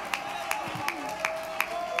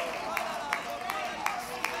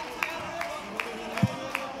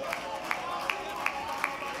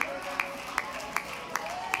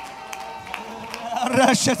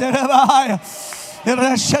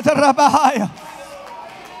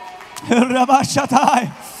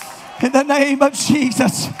 In the name of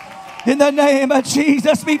Jesus. In the name of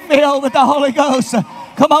Jesus, be filled with the Holy Ghost.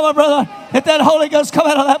 Come on, my brother. Let that Holy Ghost come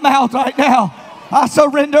out of that mouth right now. I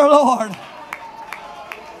surrender, Lord.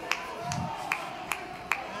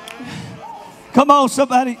 Come on,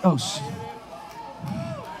 somebody. Oh,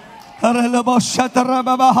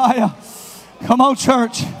 come on,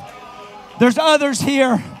 church. There's others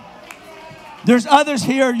here. There's others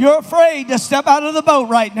here. You're afraid to step out of the boat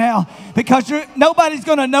right now because nobody's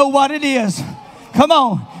going to know what it is. Come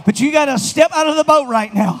on. But you got to step out of the boat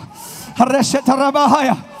right now.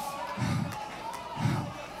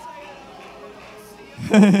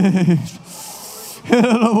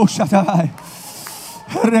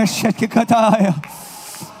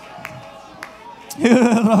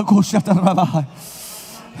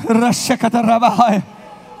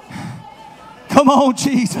 Come on,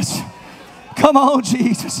 Jesus. Come on,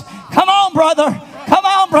 Jesus. Come on, brother. Come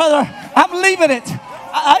on, brother. I'm leaving it.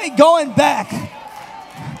 I ain't going back.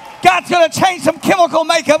 God's going to change some chemical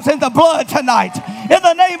makeups in the blood tonight. In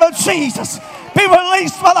the name of Jesus. Be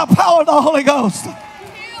released by the power of the Holy Ghost.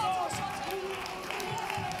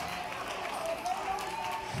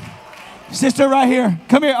 Sister right here.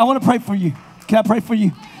 Come here. I want to pray for you. Can I pray for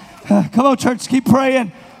you? Come on, church. Keep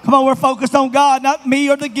praying. Come on. We're focused on God, not me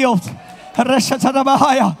or the guilt.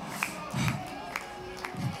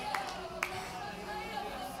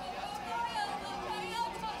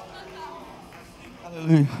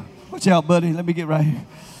 Hallelujah. Watch out, buddy. Let me get right here.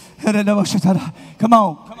 Come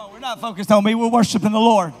on. Come on. We're not focused on me. We're worshiping the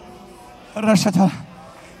Lord.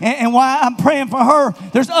 And while I'm praying for her,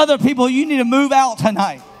 there's other people you need to move out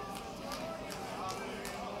tonight.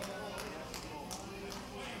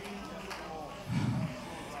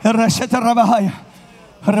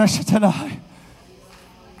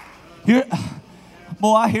 Here,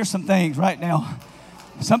 boy, I hear some things right now.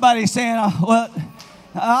 Somebody's saying, well,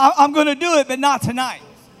 I'm going to do it, but not tonight.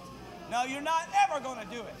 No, you're not ever going to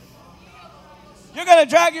do it. You're going to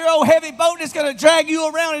drag your old heavy boat, and it's going to drag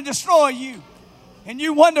you around and destroy you. And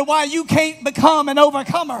you wonder why you can't become an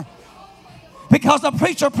overcomer. Because the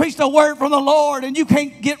preacher preached a word from the Lord, and you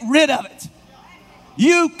can't get rid of it.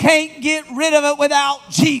 You can't get rid of it without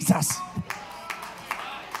Jesus.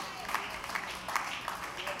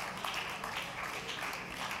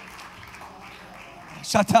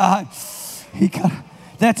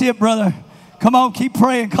 That's it, brother. Come on, keep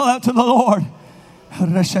praying. Call out to the Lord.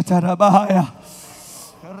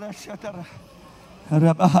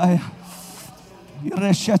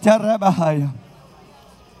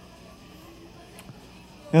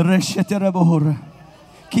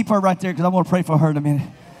 Keep her right there because I'm going to pray for her in a minute.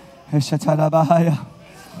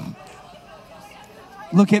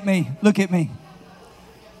 Look at me. Look at me.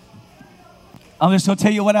 I'm just going to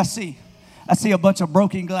tell you what I see. I see a bunch of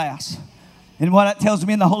broken glass. And what that tells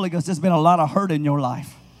me in the Holy Ghost, there's been a lot of hurt in your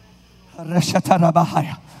life. I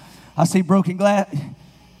see broken glass.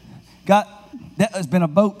 God, that has been a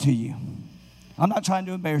boat to you. I'm not trying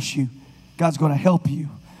to embarrass you. God's going to help you.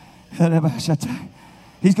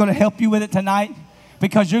 He's going to help you with it tonight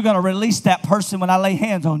because you're going to release that person when I lay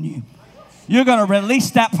hands on you. You're going to release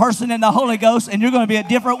that person in the Holy Ghost, and you're going to be a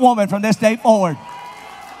different woman from this day forward.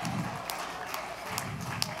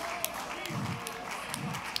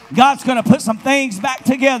 God's going to put some things back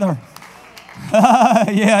together.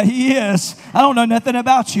 Yeah, He is. I don't know nothing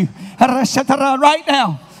about you. Right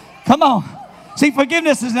now. Come on. See,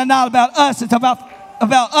 forgiveness is not about us. It's about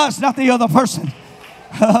us, not the other person.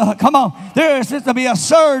 Come on. There is to be a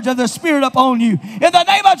surge of the Spirit upon you. In the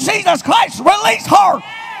name of Jesus Christ, release her.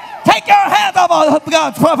 Take your hand off of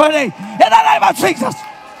God's property. In the name of Jesus,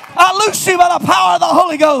 I loose you by the power of the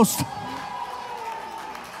Holy Ghost.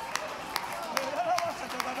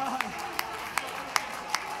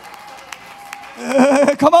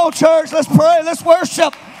 Come on, church. Let's pray. Let's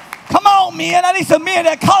worship. Come on, men. I need some men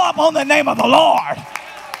that call up on the name of the Lord.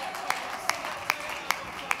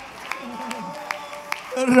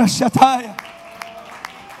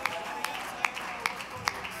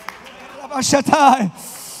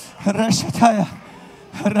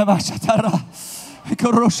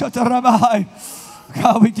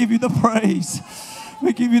 God, we give you the praise.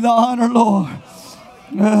 We give you the honor, Lord.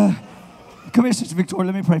 Come here, Sister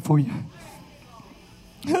Victoria. Let me pray for you.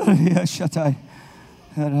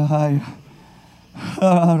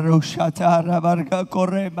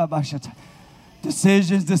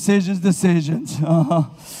 Decisions.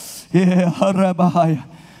 Yeah.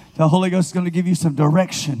 The Holy Ghost is going to give you some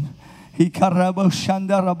direction.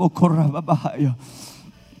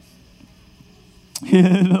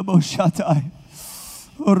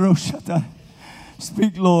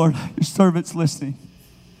 Speak, Lord. Your servant's listening.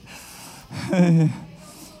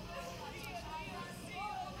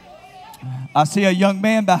 I see a young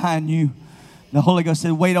man behind you. The Holy Ghost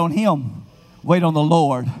said, wait on him. Wait on the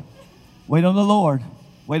Lord. Wait on the Lord.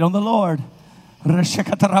 Wait on the Lord.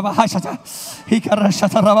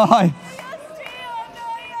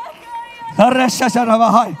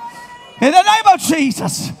 In the name of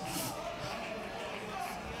Jesus.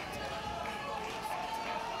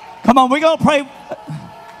 Come on, we're going to pray.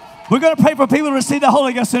 We're going to pray for people to receive the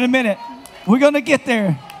Holy Ghost in a minute. We're going to get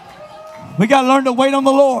there. We got to learn to wait on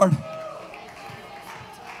the Lord.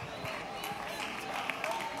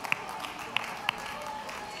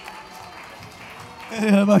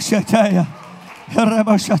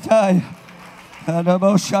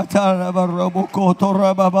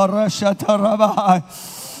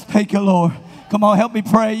 Thank you, Lord. Come on, help me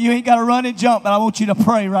pray. You ain't got to run and jump, but I want you to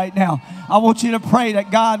pray right now. I want you to pray that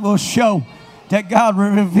God will show, that God will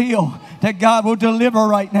reveal, that God will deliver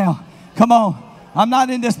right now. Come on. I'm not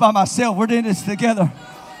in this by myself. We're in this together.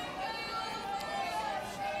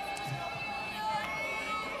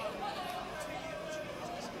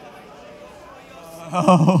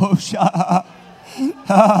 Oh,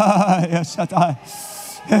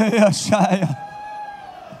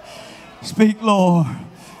 speak, Lord.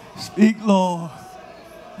 Speak, Lord.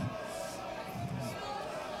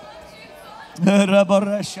 Can I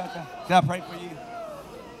pray for you?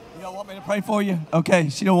 You don't want me to pray for you? Okay,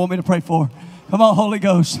 she don't want me to pray for her. Come on, Holy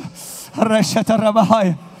Ghost. Come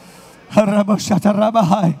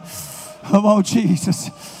on, Jesus.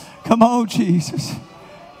 Come on, Jesus.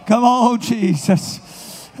 Come on,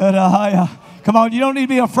 Jesus. Come on, you don't need to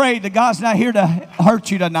be afraid that God's not here to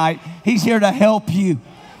hurt you tonight. He's here to help you.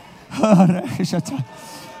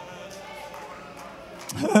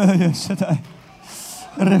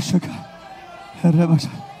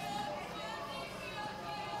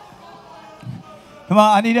 Come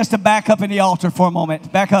on, I need us to back up in the altar for a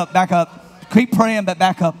moment. Back up, back up. Keep praying, but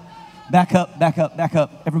back up. Back up, back up, back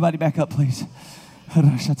up. Everybody back up, please.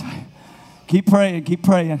 Keep praying, keep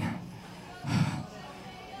praying.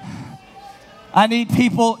 I need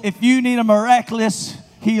people, if you need a miraculous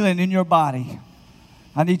healing in your body,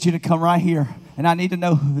 I need you to come right here, and I need to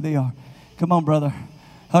know who they are. Come on, brother.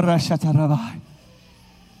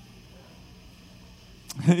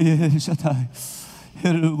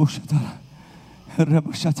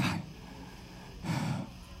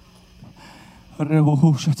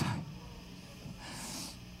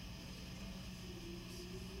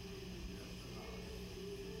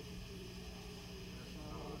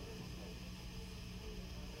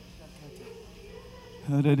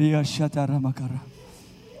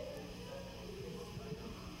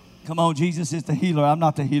 Come on, Jesus is the healer. I'm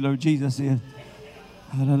not the healer. Jesus is.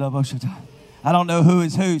 I don't know who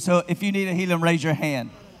is who. So if you need a healing, raise your hand.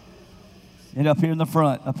 And up here in the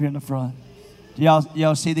front, up here in the front. Do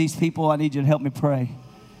y'all see these people? I need you to help me pray.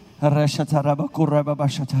 And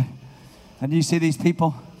you see these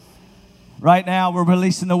people? Right now, we're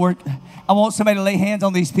releasing the word. I want somebody to lay hands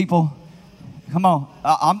on these people. Come on.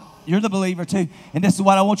 You're the believer too. And this is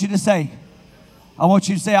what I want you to say. I want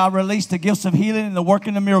you to say, I release the gifts of healing and the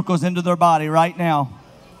working of miracles into their body right now.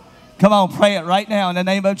 Come on, pray it right now in the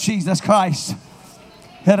name of Jesus Christ.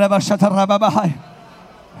 Come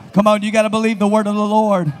on, you got to believe the word of the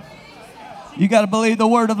Lord. You got to believe the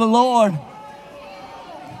word of the Lord.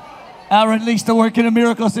 I release the working of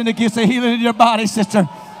miracles and the gifts of healing in your body, sister.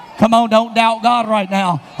 Come on, don't doubt God right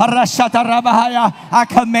now. I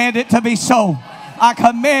command it to be so. I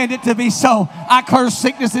command it to be so. I curse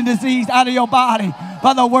sickness and disease out of your body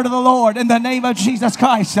by the word of the Lord in the name of Jesus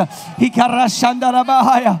Christ. In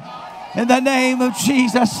the name of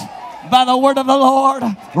Jesus, by the word of the Lord,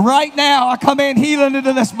 right now I command healing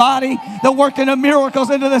into this body, the working of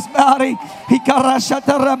miracles into this body.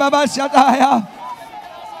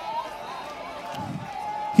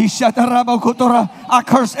 I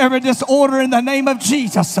curse every disorder in the name of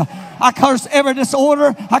Jesus. I curse every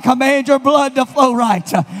disorder. I command your blood to flow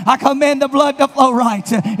right. I command the blood to flow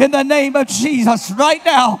right in the name of Jesus right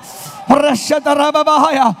now.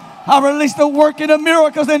 I release the working of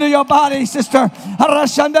miracles into your body, sister. Come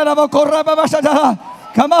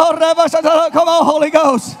on, Holy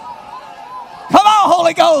Ghost. Come on,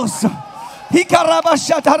 Holy Ghost. In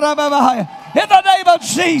the name of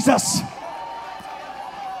Jesus.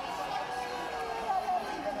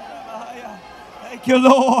 Thank you,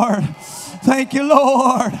 Lord. Thank you,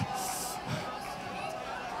 Lord.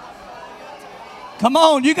 Come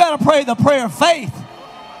on, you got to pray the prayer of faith.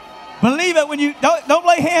 Believe it when you don't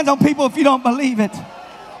lay hands on people if you don't believe it.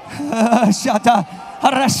 I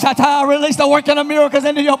release the working of miracles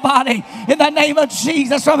into your body in the name of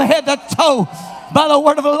Jesus from head to toe by the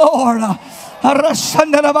word of the Lord.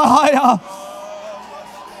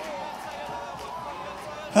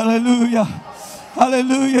 Hallelujah.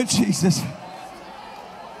 Hallelujah, Jesus.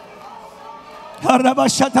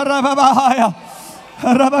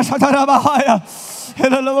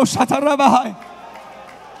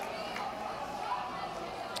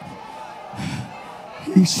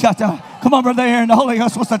 Come on, Brother Aaron. The Holy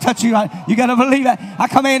Ghost wants to touch you. You got to believe it. I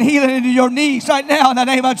command healing into your knees right now in the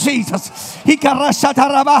name of Jesus.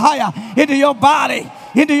 Into your body.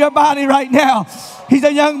 Into your body right now. He's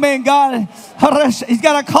a young man, God. He's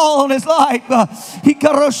got a call on his life.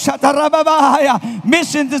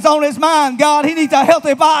 Missions is on his mind, God. He needs a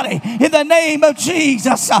healthy body in the name of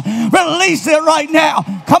Jesus. Release it right now.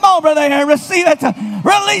 Come on, Brother Aaron. Receive it.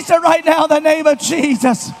 Release it right now in the name of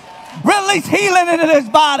Jesus. Release healing into his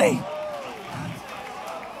body.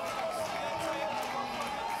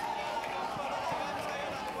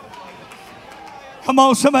 Come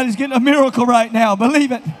on, somebody's getting a miracle right now.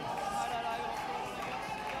 Believe it.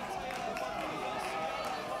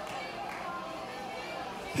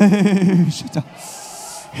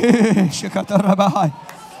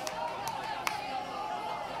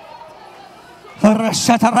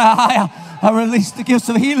 I release the gifts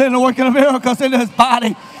of healing and working of miracles in his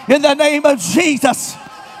body. In the name of Jesus.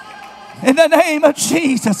 In the name of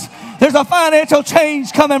Jesus. There's a financial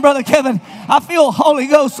change coming, Brother Kevin. I feel Holy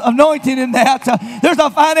Ghost anointing in that. There's a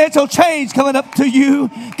financial change coming up to you.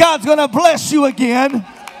 God's going to bless you again.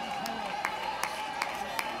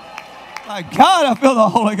 My God, I feel the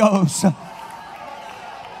Holy Ghost.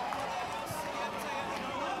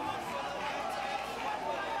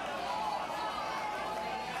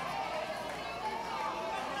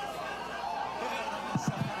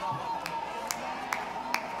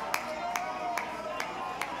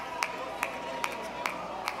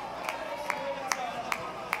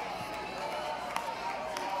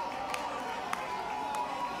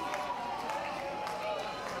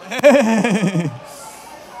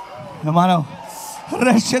 Come on.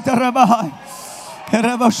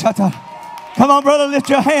 Come on, brother, lift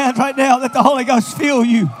your hands right now. Let the Holy Ghost fill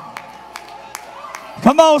you.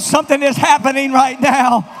 Come on, something is happening right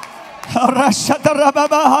now.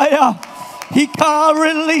 He can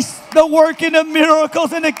release the working of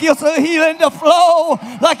miracles and the gifts of healing to flow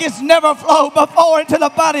like it's never flowed before into the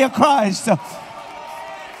body of Christ.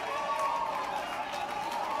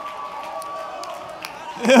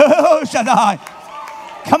 Oh, Shaddai.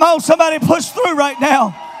 Come on, somebody push through right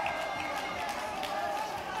now.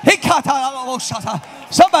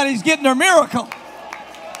 Somebody's getting their miracle.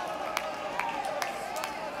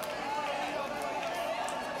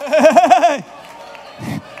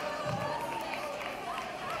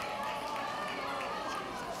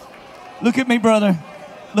 Look at me, brother.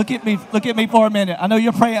 Look at me for a minute. I know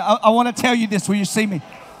you're praying. I want to tell you this when you see me.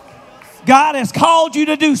 God has called you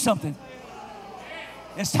to do something.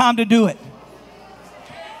 It's time to do it.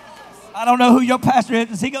 I don't know who your pastor is.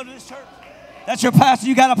 Does he go to this church? That's your pastor.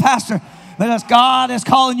 You got a pastor. But God is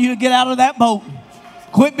calling you to get out of that boat.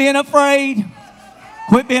 Quit being afraid.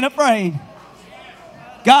 Quit being afraid.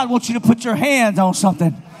 God wants you to put your hands on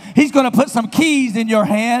something. He's going to put some keys in your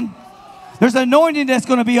hand. There's an anointing that's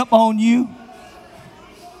going to be up on you.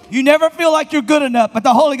 You never feel like you're good enough, but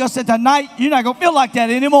the Holy Ghost said tonight, you're not going to feel like that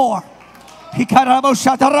anymore. Loose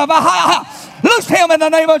him in the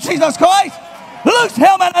name of Jesus Christ. Loose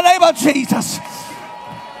him in the name of Jesus.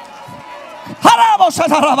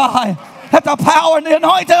 At the power and the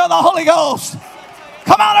anointing of the Holy Ghost.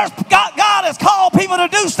 Come on, God has called people to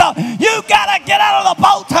do stuff. You got to get out of the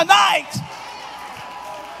boat tonight.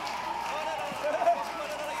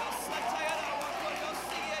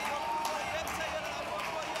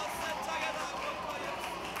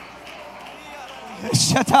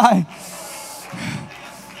 Shaddai.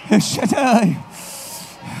 Shaddai.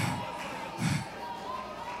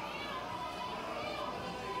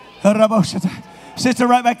 Sister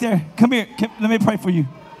right back there. Come here. Let me pray for you.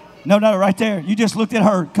 No, right there. You just looked at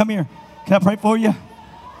her. Come here. Can I pray for you?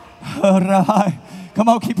 Come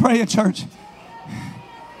on, keep praying, church.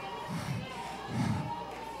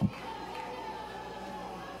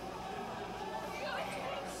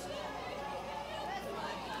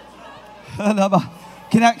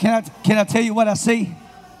 Can I tell you what I see?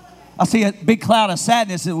 I see a big cloud of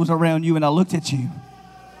sadness that was around you, and I looked at you.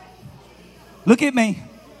 Look at me.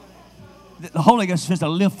 The Holy Ghost is supposed to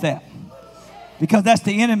lift that, because that's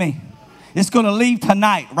the enemy. It's going to leave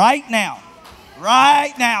tonight, right now.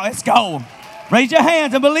 Right now, it's gone. Raise your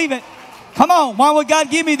hands and believe it. Come on, why would God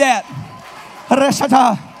give me that?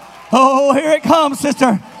 Oh, here it comes,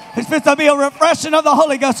 sister. It's supposed to be a refreshing of the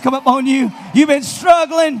Holy Ghost come upon you. You've been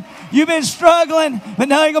struggling, but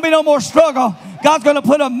now ain't going to be no more struggle. God's going to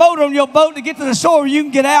put a motor on your boat to get to the shore where you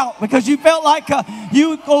can get out, because you felt like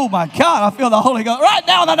oh my God, I feel the Holy Ghost. Right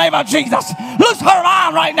now in the name of Jesus, loose her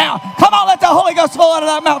mind right now. Come on, let the Holy Ghost flow out of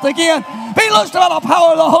that mouth again. Be loosed by the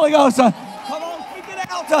power of the Holy Ghost. Come on, speak it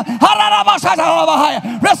out.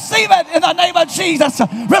 Receive it in the name of Jesus.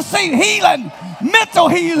 Receive healing. mental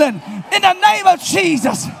healing in the name of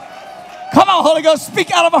Jesus. Come on, Holy Ghost,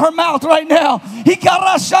 speak out of her mouth right now. Be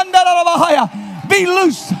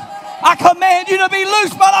loose. I command you to be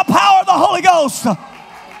loose by the power of the Holy Ghost.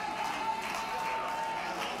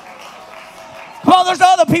 Come on, there's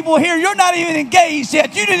other people here. You're not even engaged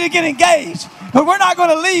yet. You need to get engaged. But we're not going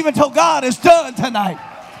to leave until God is done tonight.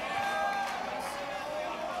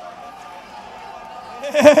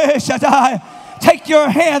 Take your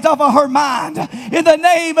hands off of her mind in the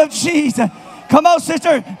name of Jesus. Come on,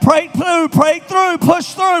 sister. Pray through, push through,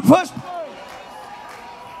 push through.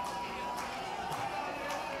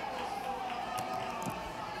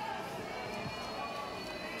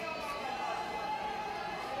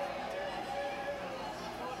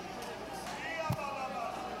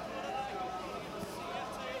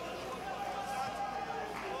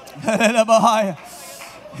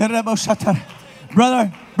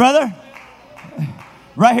 Brother,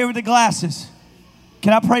 right here with the glasses.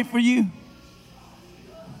 Can I pray for you?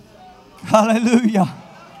 Hallelujah.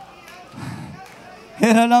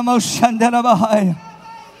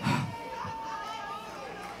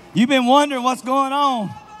 You've been wondering what's going on.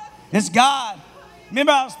 It's God.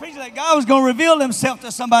 Remember, I was preaching that God was going to reveal himself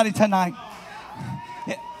to somebody tonight.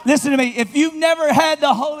 Listen to me. If you've never had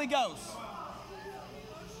the Holy Ghost,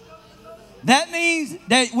 that means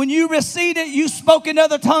that when you received it, you spoke in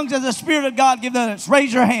other tongues as the Spirit of God gives us.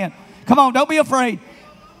 Raise your hand. Come on, don't be afraid.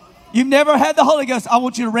 You've never had the Holy Ghost. I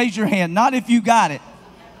want you to raise your hand, not if you got it.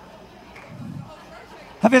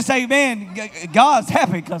 I've been saying, man, God's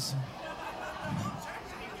happy because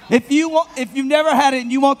if you've never had it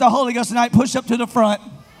and you want the Holy Ghost tonight, push up to the front.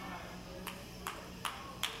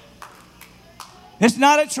 It's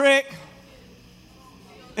not a trick.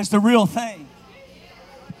 It's the real thing.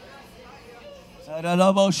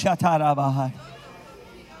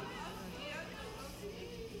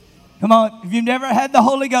 Come on, if you've never had the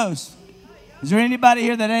Holy Ghost, is there anybody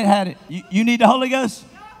here that ain't had it? You need the Holy Ghost?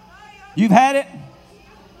 You've had it?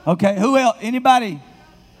 Okay, who else? Anybody?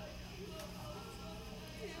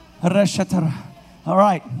 All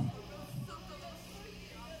right.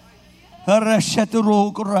 I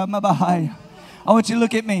want you to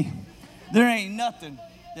look at me. There ain't nothing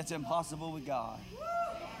that's impossible with God.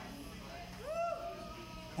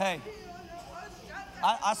 Hey,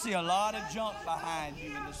 I see a lot of junk behind you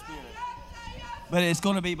in the Spirit. But it's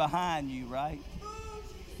going to be behind you, right?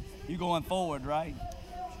 You're going forward, right?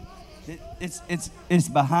 It's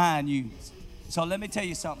behind you. So let me tell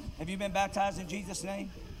you something. Have you been baptized in Jesus' name?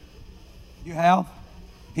 You have?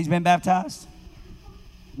 He's been baptized?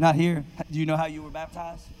 Not here. Do you know how you were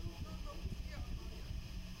baptized?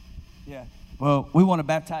 Yeah. Well, we want to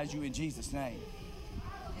baptize you in Jesus' name.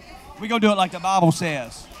 We're going to do it like the Bible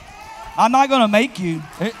says. I'm not going to make you.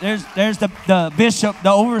 There's the bishop,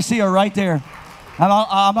 the overseer right there.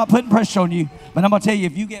 I'm not putting pressure on you, but I'm going to tell you,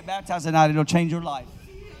 if you get baptized tonight, it'll change your life.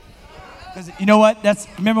 Because you know what?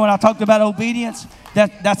 Remember when I talked about obedience?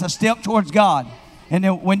 That's a step towards God. And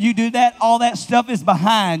then when you do that, all that stuff is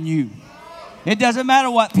behind you. It doesn't matter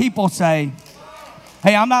what people say.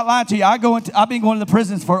 Hey, I'm not lying to you. I've been going to the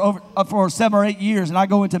prisons for 7 or 8 years, and I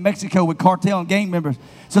go into Mexico with cartel and gang members.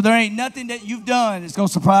 So there ain't nothing that you've done that's going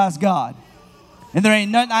to surprise God. And there ain't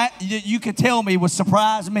nothing you could tell me would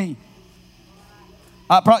surprise me.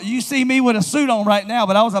 You see me with a suit on right now,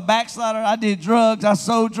 but I was a backslider. I did drugs. I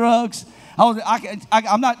sold drugs.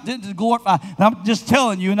 I'm not to glorify, but I'm just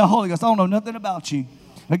telling you in the Holy Ghost, I don't know nothing about you.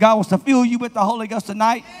 But God wants to fill you with the Holy Ghost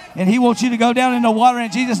tonight, and He wants you to go down in the water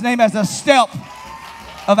in Jesus' name as a step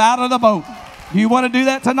of out of the boat. Do you want to do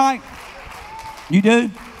that tonight? You do?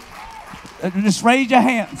 Just raise your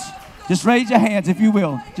hands. Just raise your hands if you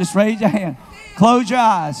will. Just raise your hand. Close your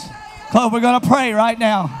eyes. We're going to pray right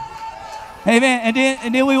now. Amen.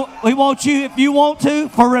 And then we want you, if you want to,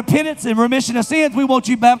 for repentance and remission of sins, we want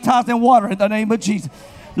you baptized in water in the name of Jesus.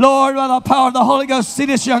 Lord, by the power of the Holy Ghost, see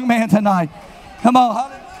this young man tonight. Come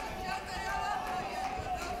on.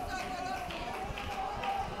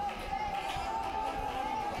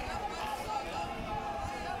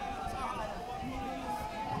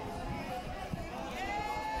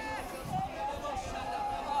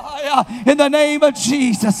 Hallelujah. In the name of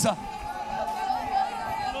Jesus.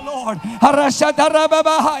 Lord.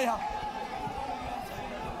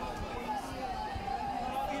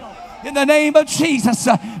 In the name of Jesus,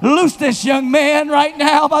 loose this young man right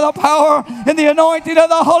now by the power and the anointing of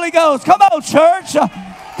the Holy Ghost. Come on, church.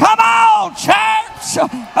 Come on, church.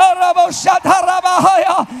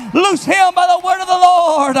 Loose him by the word of the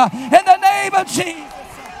Lord. In the name of Jesus.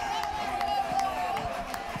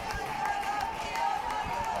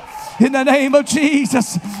 In the name of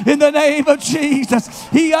Jesus. In the name of Jesus.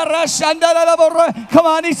 Come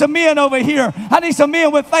on, I need some men over here. I need some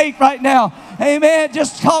men with faith right now. Amen.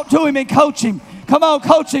 Just talk to him and coach him. Come on,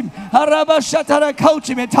 coach him. Coach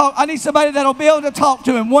him and talk. I need somebody that'll be able to talk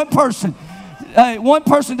to him. One person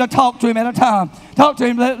to talk to him at a time. Talk to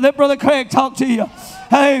him. Let Brother Craig talk to you.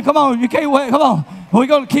 Hey, come on. You can't wait. Come on. We're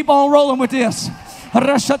going to keep on rolling with this. In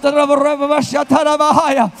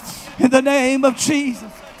the name of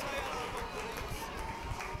Jesus.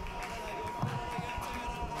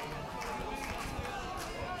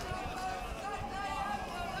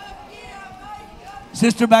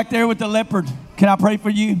 Sister back there with the leopard, can I pray for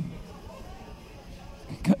you?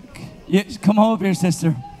 Come on over here,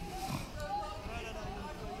 sister.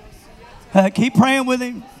 Keep praying with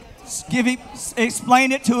him.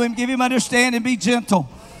 Explain it to him. Give him understanding. Be gentle.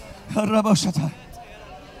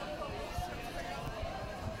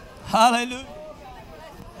 Hallelujah.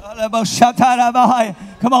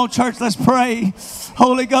 Come on, church, let's pray.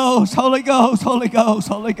 Holy Ghost, Holy Ghost, Holy Ghost,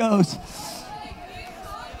 Holy Ghost.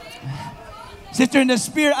 Sister, in the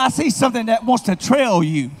spirit, I see something that wants to trail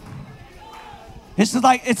you. It's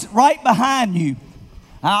like it's right behind you.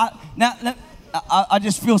 I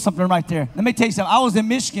just feel something right there. Let me tell you something. I was in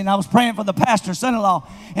Michigan. I was praying for the pastor's son-in-law,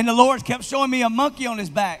 and the Lord kept showing me a monkey on his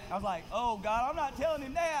back. I was like, oh, God, I'm not telling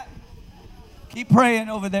him that. Keep praying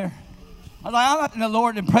over there. I was like, and the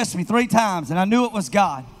Lord impressed me 3 times, and I knew it was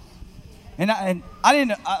God. And I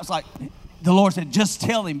was like, the Lord said, just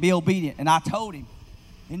tell him, be obedient. And I told him.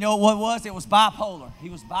 You know what it was? It was bipolar. He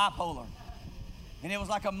was bipolar. And it was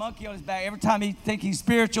like a monkey on his back. Every time he think he's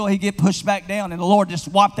spiritual, he get pushed back down. And the Lord just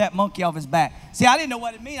wiped that monkey off his back. See, I didn't know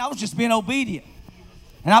what it meant. I was just being obedient.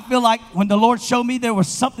 And I feel like when the Lord showed me there was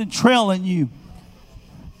something trailing you.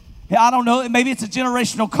 I don't know. Maybe it's a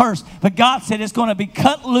generational curse. But God said it's going to be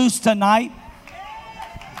cut loose tonight.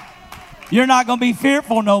 You're not going to be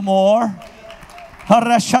fearful no more.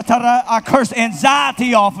 I curse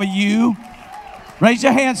anxiety off of you. Raise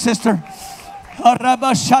your hand, sister. The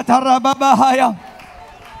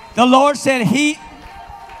Lord said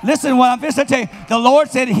listen what I'm going to tell you. The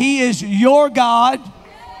Lord said he is your God.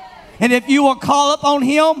 And if you will call upon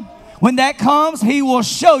him, when that comes, he will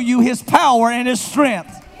show you his power and his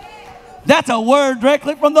strength. That's a word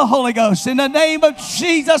directly from the Holy Ghost. In the name of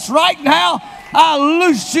Jesus, right now, I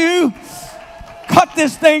loose you. Cut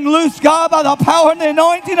this thing loose, God, by the power and the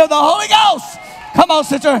anointing of the Holy Ghost. Come on,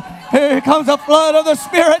 sister. Here comes the flood of the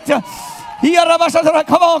Spirit. Come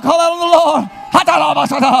on, call out on the Lord.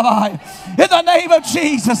 In the name of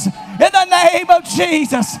Jesus. In the name of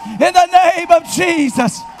Jesus. In the name of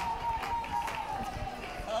Jesus.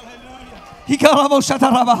 Hallelujah.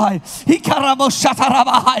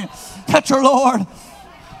 Touch her, Lord.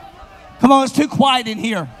 Come on, it's too quiet in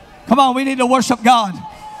here. Come on, we need to worship God.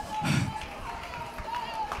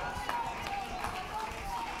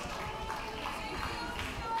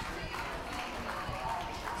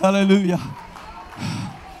 Hallelujah.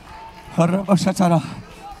 Thank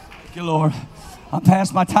you, Lord. I'm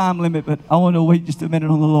past my time limit, but I want to wait just a minute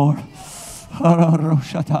on the Lord.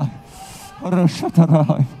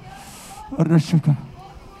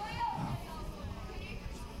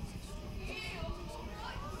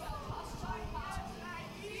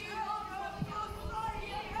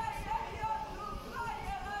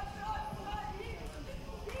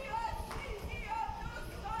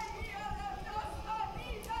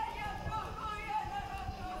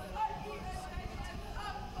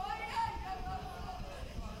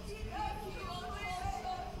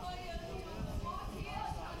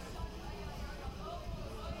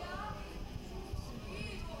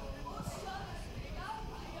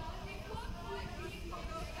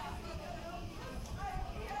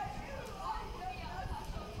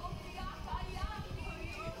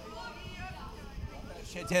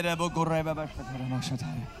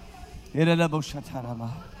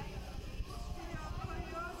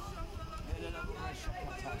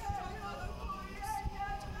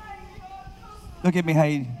 Look at me,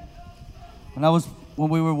 Heidi. When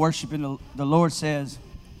we were worshiping, the Lord says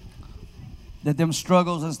that them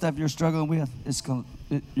struggles and stuff you're struggling with,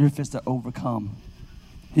 you're supposed to overcome.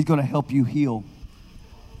 He's going to help you heal.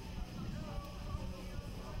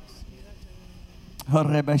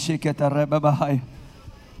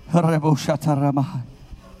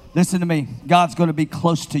 Listen to me. God's going to be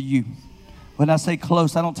close to you. When I say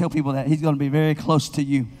close, I don't tell people that. He's going to be very close to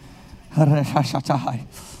you. The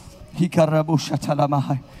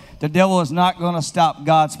devil is not going to stop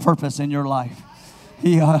God's purpose in your life.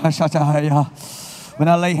 When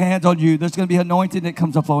I lay hands on you, there's going to be anointing that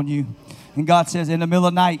comes upon you. And God says, in the middle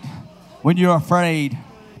of the night, when you're afraid,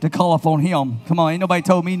 to call upon him. Come on, ain't nobody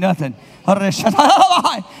told me nothing.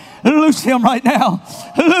 Loose him right now.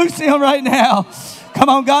 Loose him right now. Come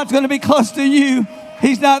on, God's going to be close to you.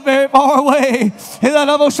 He's not very far away.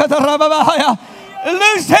 Loose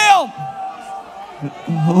him.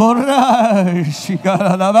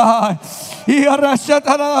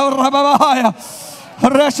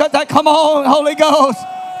 Come on, Holy Ghost.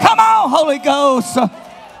 Come on, Holy Ghost.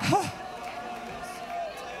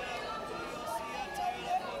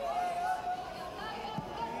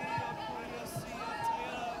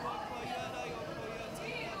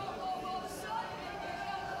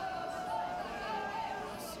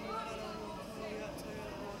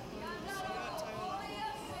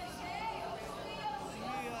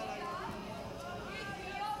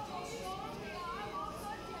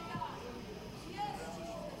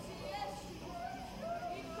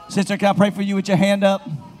 Sister, can I pray for you with your hand up?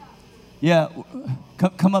 Yeah,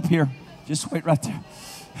 come up here. Just wait right there.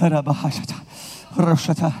 Hallelujah.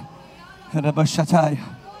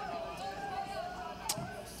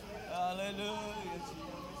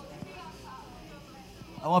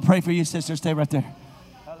 I want to pray for you, sister. Stay right there.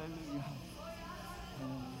 Hallelujah.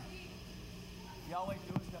 You always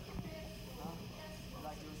do stuff for people. Huh? You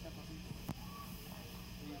like doing stuff for people?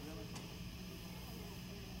 Do you really?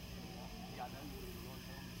 Yeah, I know you do. The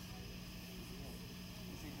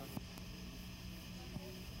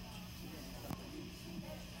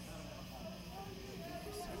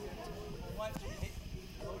Lord told me.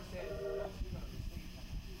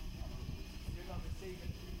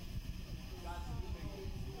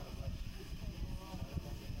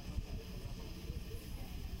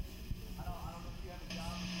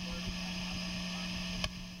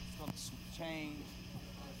 Change.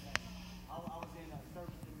 I was in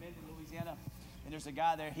service in Minden, Louisiana, and there's a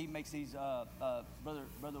guy there. He makes these.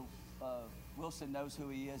 Brother Wilson knows who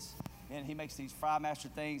he is, and he makes these Fry Master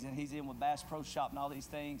things, and he's in with Bass Pro Shop and all these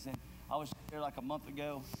things. And I was there like a month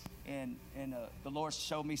ago, and the Lord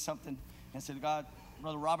showed me something, and said, "God,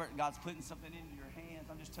 Brother Robert, God's putting something in your hands.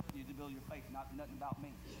 I'm just telling you to build your faith, nothing about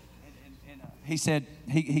me." And he said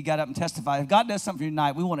he got up and testified. If God does something for you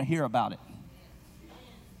tonight, we want to hear about it.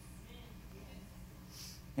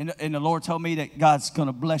 And the Lord told me that God's going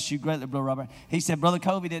to bless you greatly, Brother Robert. He said, Brother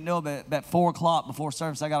Covey didn't know, but at 4 o'clock before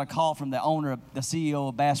service, I got a call from the owner, the CEO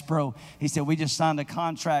of Bass Pro. He said, we just signed a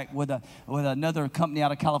contract with another company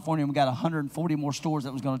out of California, and we got 140 more stores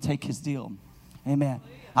that was going to take his deal. Amen.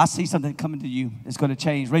 I see something coming to you. It's going to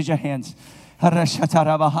change. Raise your hands. Come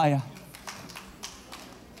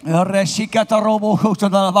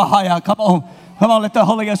on, let the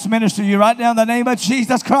Holy Ghost minister to you right now in the name of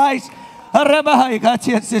Jesus Christ. Got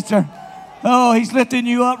you, sister. Oh, he's lifting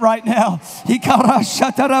you up right now.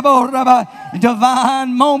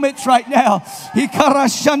 Divine moments right now. Be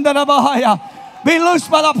loosed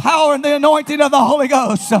by the power and the anointing of the Holy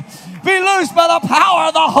Ghost. Be loosed by the power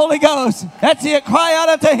of the Holy Ghost. That's it. Cry out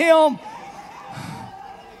unto him.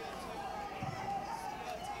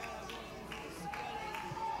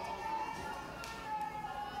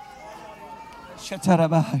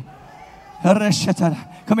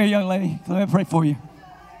 Come here, young lady. Let me pray for you.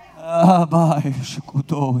 Come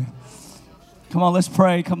on, let's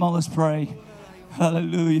pray. Come on, let's pray.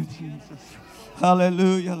 Hallelujah, Jesus.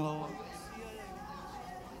 Hallelujah, Lord.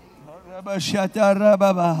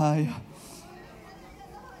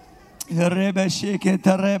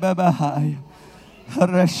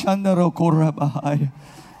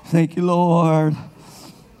 Thank you, Lord.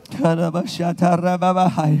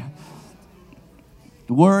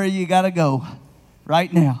 Where you got to go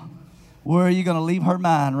right now? Where are you going to leave her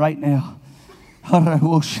mind right now? Come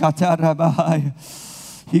on,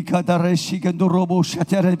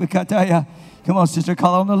 sister,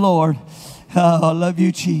 call on the Lord. Oh, I love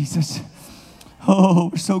you, Jesus. Oh,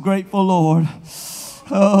 we're so grateful, Lord.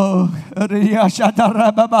 Oh,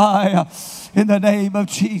 in the name of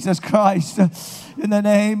Jesus Christ. In the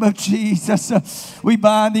name of Jesus, we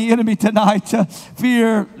bind the enemy tonight.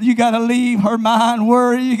 Fear, you got to leave her mind.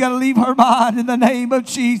 Worry, you got to leave her mind in the name of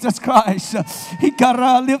Jesus Christ. He got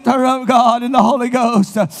to lift her up, God, in the Holy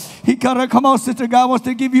Ghost. He got to, come on, sister, God wants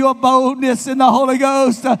to give you a boldness in the Holy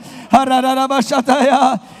Ghost. God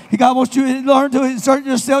wants you to learn to insert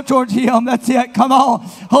yourself towards him. That's it. Come on,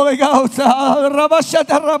 Holy Ghost.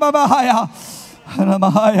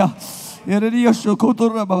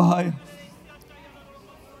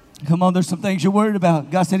 Come on, there's some things you're worried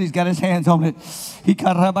about. God said he's got his hands on it.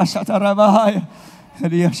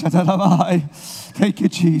 Thank you,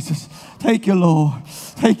 Jesus. Thank you, Lord.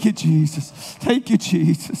 Thank you, Jesus. Thank you,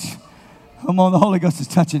 Jesus. Come on, the Holy Ghost is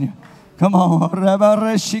touching you. Come on.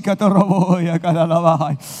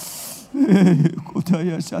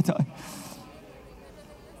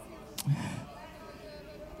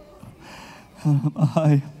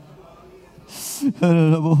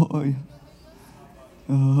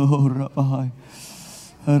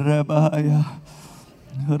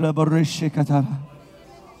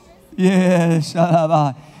 Yes.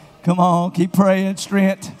 Come on, keep praying,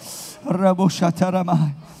 strength.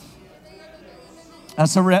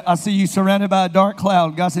 I see you surrounded by a dark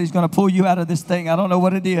cloud. God said He's going to pull you out of this thing. I don't know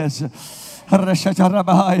what it is. It's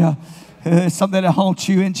something that haunts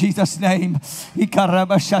you in Jesus' name. You're going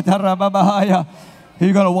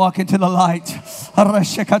to walk into the light.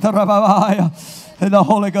 And the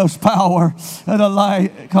Holy Ghost power and the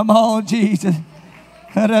light. Come on, Jesus.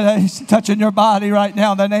 He's touching your body right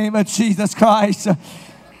now in the name of Jesus Christ. In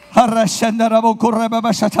the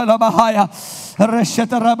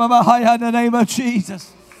name of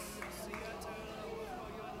Jesus.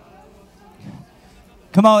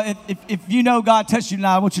 Come on, if you know God touched you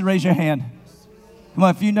tonight, I want you to raise your hand. Come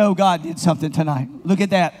on, if you know God did something tonight. Look at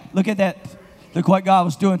that. Look at that. Look what God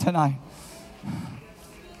was doing tonight.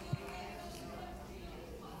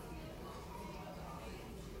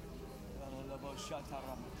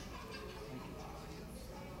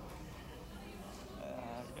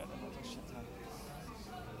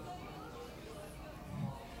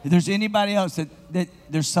 If there's anybody else that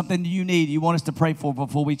there's something you need, you want us to pray for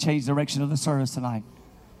before we change the direction of the service tonight,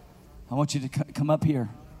 I want you to come up here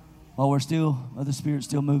while the Spirit's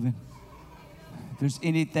still moving. If there's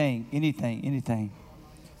anything.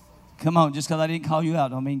 Come on, just because I didn't call you out,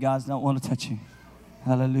 don't mean God's don't want to touch you.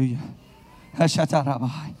 Hallelujah.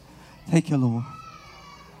 Thank you, Lord.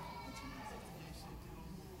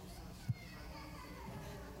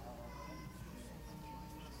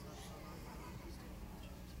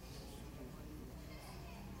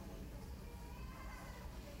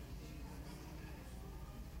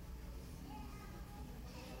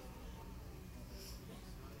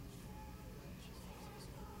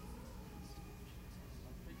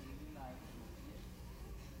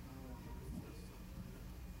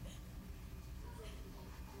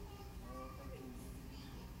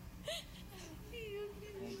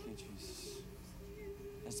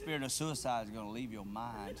 The spirit of suicide is going to leave your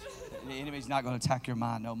mind. The enemy's not going to attack your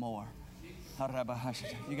mind no more.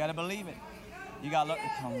 You got to believe it. You got to look.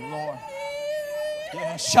 Come, Lord.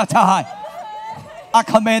 Yeah, Shatai. I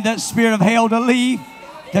command that spirit of hell to leave,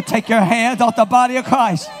 to take your hands off the body of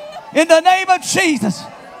Christ. In the name of Jesus.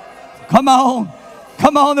 Come on.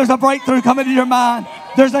 Come on. There's a breakthrough coming to your mind.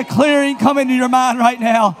 There's a clearing coming to your mind right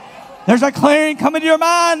now. There's a clearing coming to your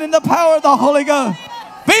mind in the power of the Holy Ghost.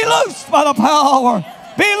 Be loosed by the power.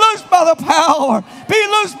 Be loosed by the power. Be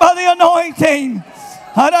loosed by the anointing.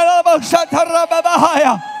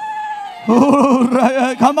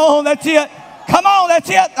 Come on, that's it. Come on, that's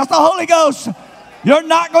it. That's the Holy Ghost. You're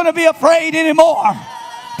not going to be afraid anymore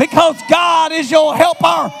because God is your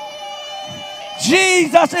helper.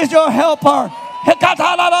 Jesus is your helper. Get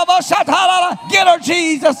her,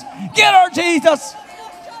 Jesus. Get her, Jesus.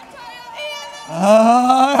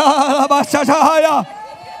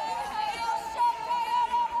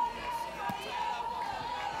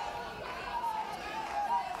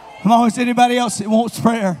 Come on, is anybody else that wants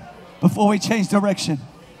prayer before we change direction?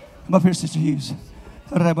 Come up here, Sister Hughes.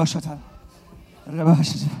 In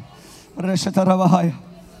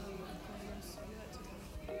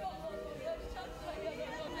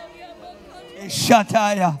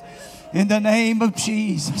the name of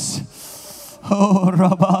Jesus. Oh,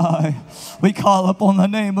 Rabbi, we call upon the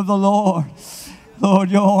name of the Lord.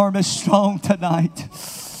 Lord, your arm is strong tonight.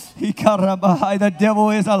 The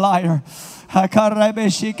devil is a liar. Come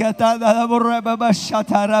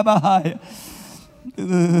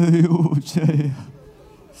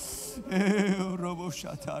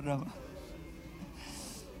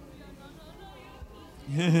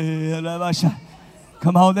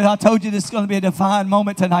on, I told you this is going to be a divine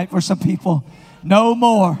moment tonight for some people. No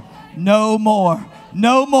more, no more,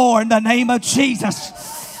 no more in the name of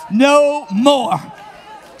Jesus. No more.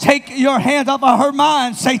 Take your hands off of her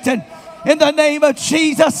mind, Satan, in the name of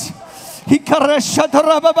Jesus. Loose her.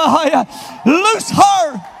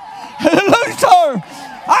 Loose her.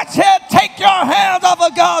 I said, take your hands off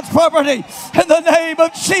of God's property in the name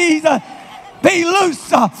of Jesus. Be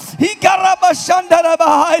loose.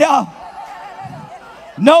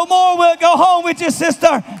 No more will go home with your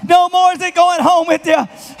sister. No more is it going home with you.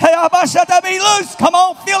 Be loose. Come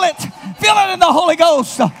on, feel it. Feel it in the Holy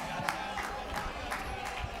Ghost.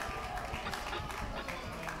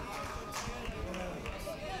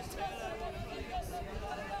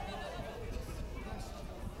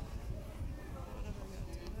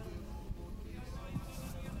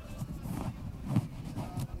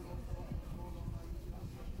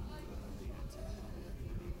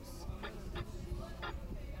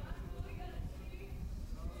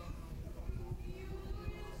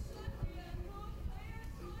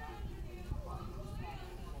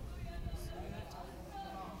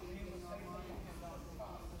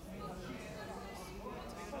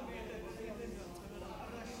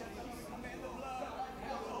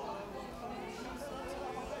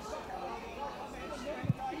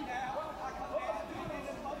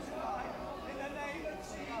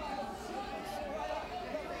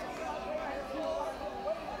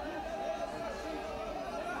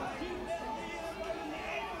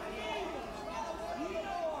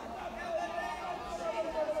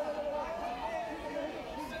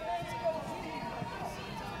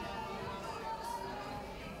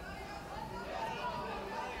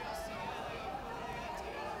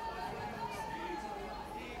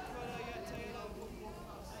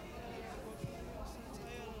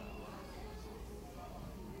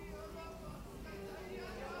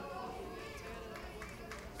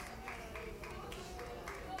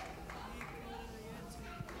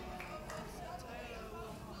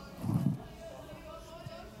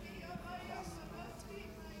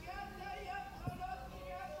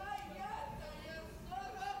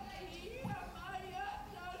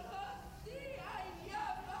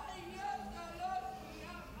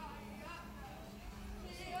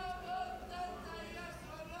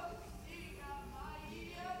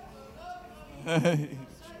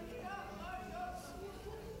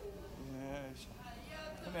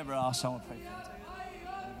 Remember, also, I want to pray for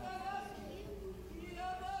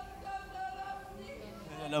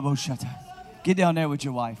you. Get down there with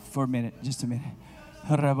your wife for a minute, just a minute.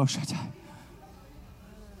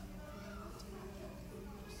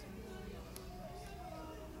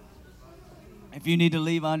 If you need to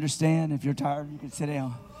leave, I understand. If you're tired, you can sit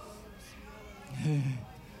down.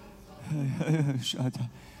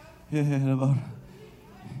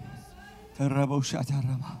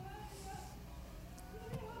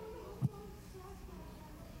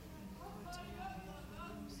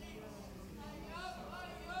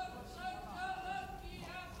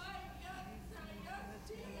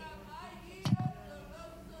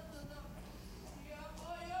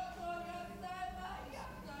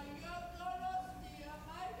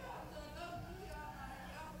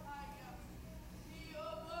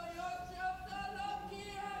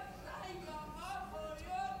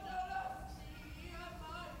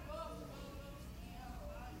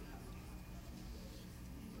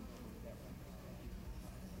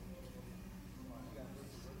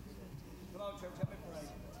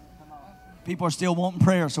 People are still wanting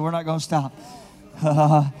prayer, so we're not going to stop.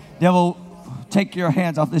 Devil, take your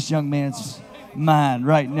hands off this young man's mind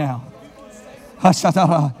right now.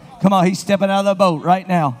 Come on, he's stepping out of the boat right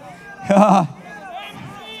now.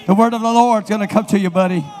 The word of the Lord is going to come to you,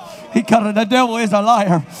 buddy. The devil is a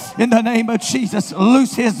liar. In the name of Jesus,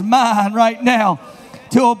 loose his mind right now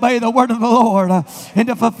to obey the word of the Lord and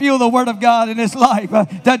to fulfill the word of God in his life.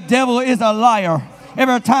 The devil is a liar.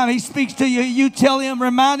 Every time he speaks to you, you tell him,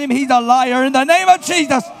 remind him he's a liar. In the name of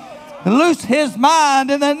Jesus, loose his mind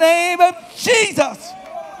in the name of Jesus.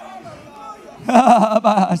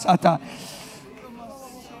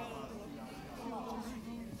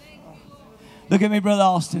 Look at me, Brother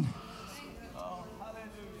Austin.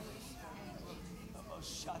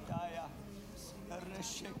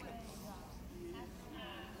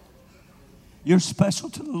 You're special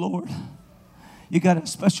to the Lord. You got a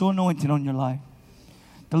special anointing on your life.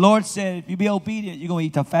 The Lord said, if you be obedient, you're going to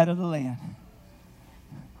eat the fat of the land.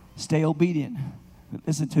 Stay obedient.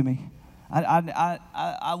 Listen to me.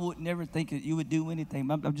 I would never think that you would do anything.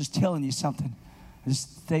 I'm just telling you something.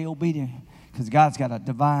 Just stay obedient because God's got a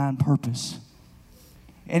divine purpose.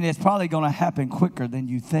 And it's probably going to happen quicker than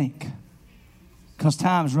you think because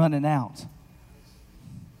time's running out.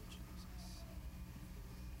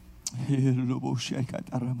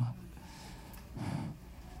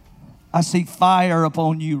 I see fire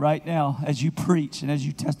upon you right now as you preach and as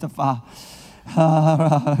you testify.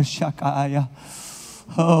 Shakaya.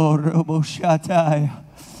 Oh, Robo Shataya.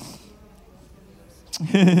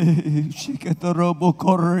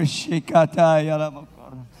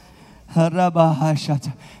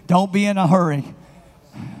 Don't be in a hurry.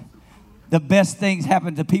 The best things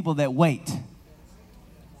happen to people that wait.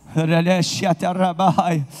 In the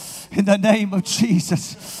name of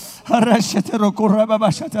Jesus.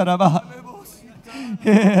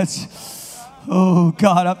 Yes. Oh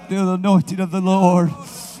God, I feel the anointing of the Lord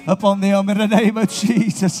upon them in the name of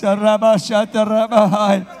Jesus.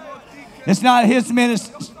 It's not his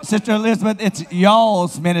ministry, Sister Elizabeth, it's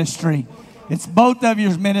y'all's ministry. It's both of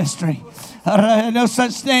your ministry. No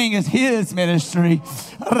such thing as his ministry.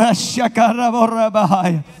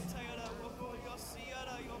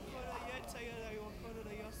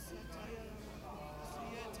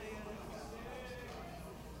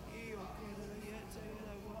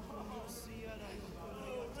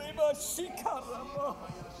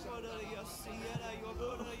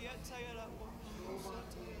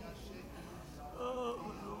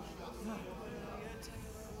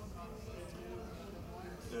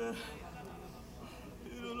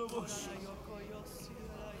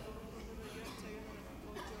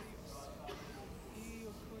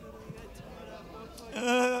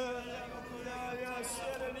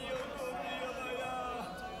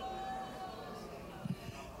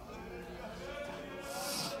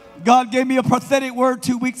 God gave me a prophetic word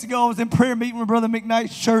 2 weeks ago. I was in prayer meeting with Brother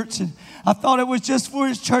McKnight's church, and I thought it was just for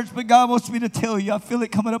his church, but God wants me to tell you. I feel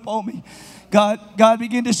it coming up on me. God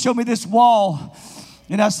began to show me this wall,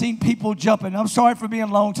 and I've seen people jumping. I'm sorry for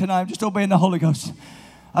being long tonight. I'm just obeying the Holy Ghost.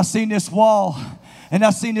 I seen this wall, and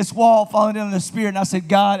I seen this wall falling down in the Spirit, and I said,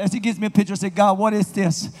 God, as he gives me a picture, I said, God, what is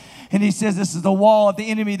this? And he says, this is the wall of the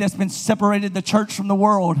enemy that's been separated the church from the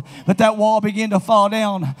world. But that wall began to fall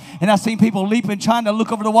down. And I've seen people leaping, trying to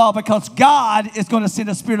look over the wall because God is going to send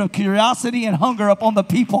a spirit of curiosity and hunger upon the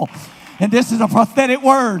people. And this is a prophetic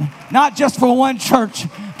word, not just for one church.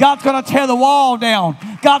 God's going to tear the wall down.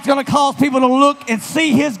 God's going to cause people to look and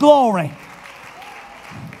see his glory.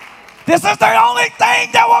 This is the only thing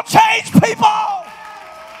that will change people.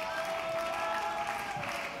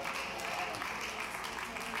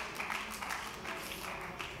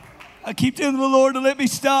 I keep telling the Lord to let me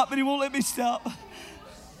stop, but He won't let me stop.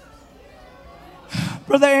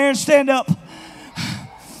 Brother Aaron, stand up.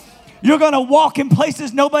 You're going to walk in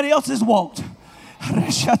places nobody else has walked.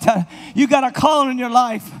 You got a calling in your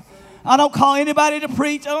life. I don't call anybody to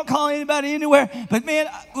preach. I don't call anybody anywhere. But man,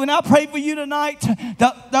 when I prayed for you tonight,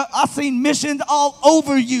 I seen missions all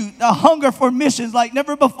over you. The hunger for missions like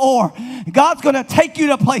never before. God's going to take you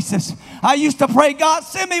to places. I used to pray, God,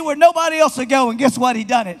 send me where nobody else will go. And guess what? He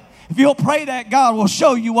done it. If you'll pray that, God will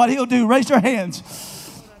show you what He'll do. Raise your hands.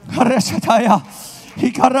 Come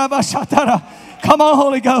on,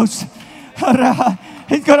 Holy Ghost.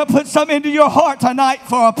 He's going to put something into your heart tonight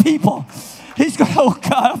for a people. He's going to, oh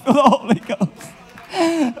God, I feel the Holy Ghost.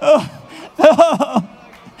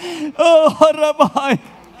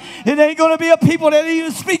 It ain't going to be a people that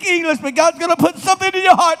even speak English, but God's going to put something in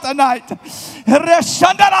your heart tonight.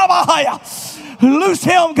 Loose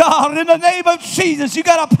him, God, in the name of Jesus. You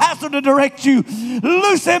got a pastor to direct you.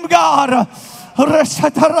 Loose him, God.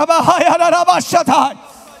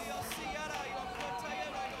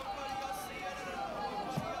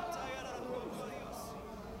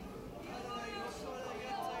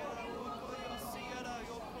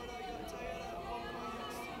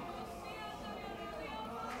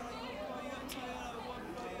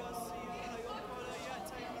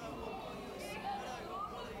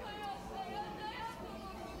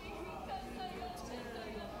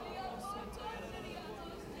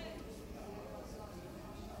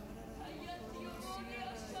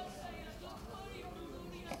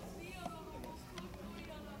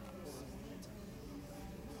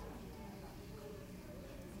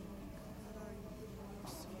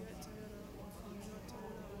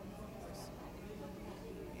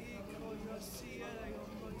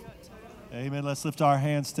 Amen. Let's lift our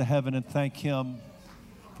hands to heaven and thank Him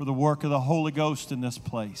for the work of the Holy Ghost in this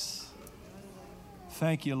place.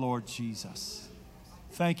 Thank you, Lord Jesus.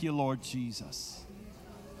 Thank you, Lord Jesus.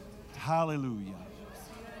 Hallelujah.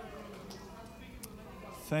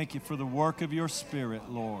 Thank you for the work of your Spirit,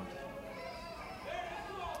 Lord.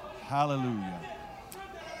 Hallelujah.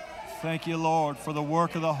 Thank you, Lord, for the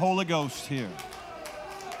work of the Holy Ghost here.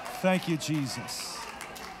 Thank you, Jesus.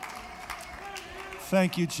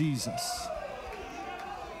 Thank you, Jesus.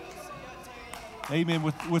 Amen.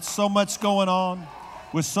 With so much going on,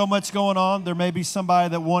 there may be somebody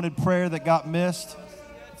that wanted prayer that got missed.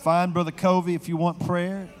 Find Brother Covey if you want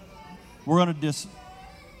prayer. We're going to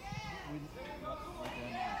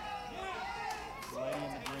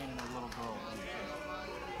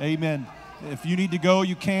Amen. If you need to go,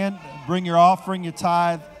 you can. Bring your offering, your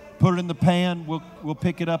tithe, put it in the pan. We'll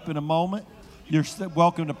pick it up in a moment. You're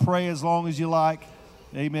welcome to pray as long as you like.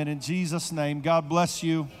 Amen. In Jesus' name, God bless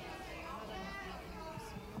you.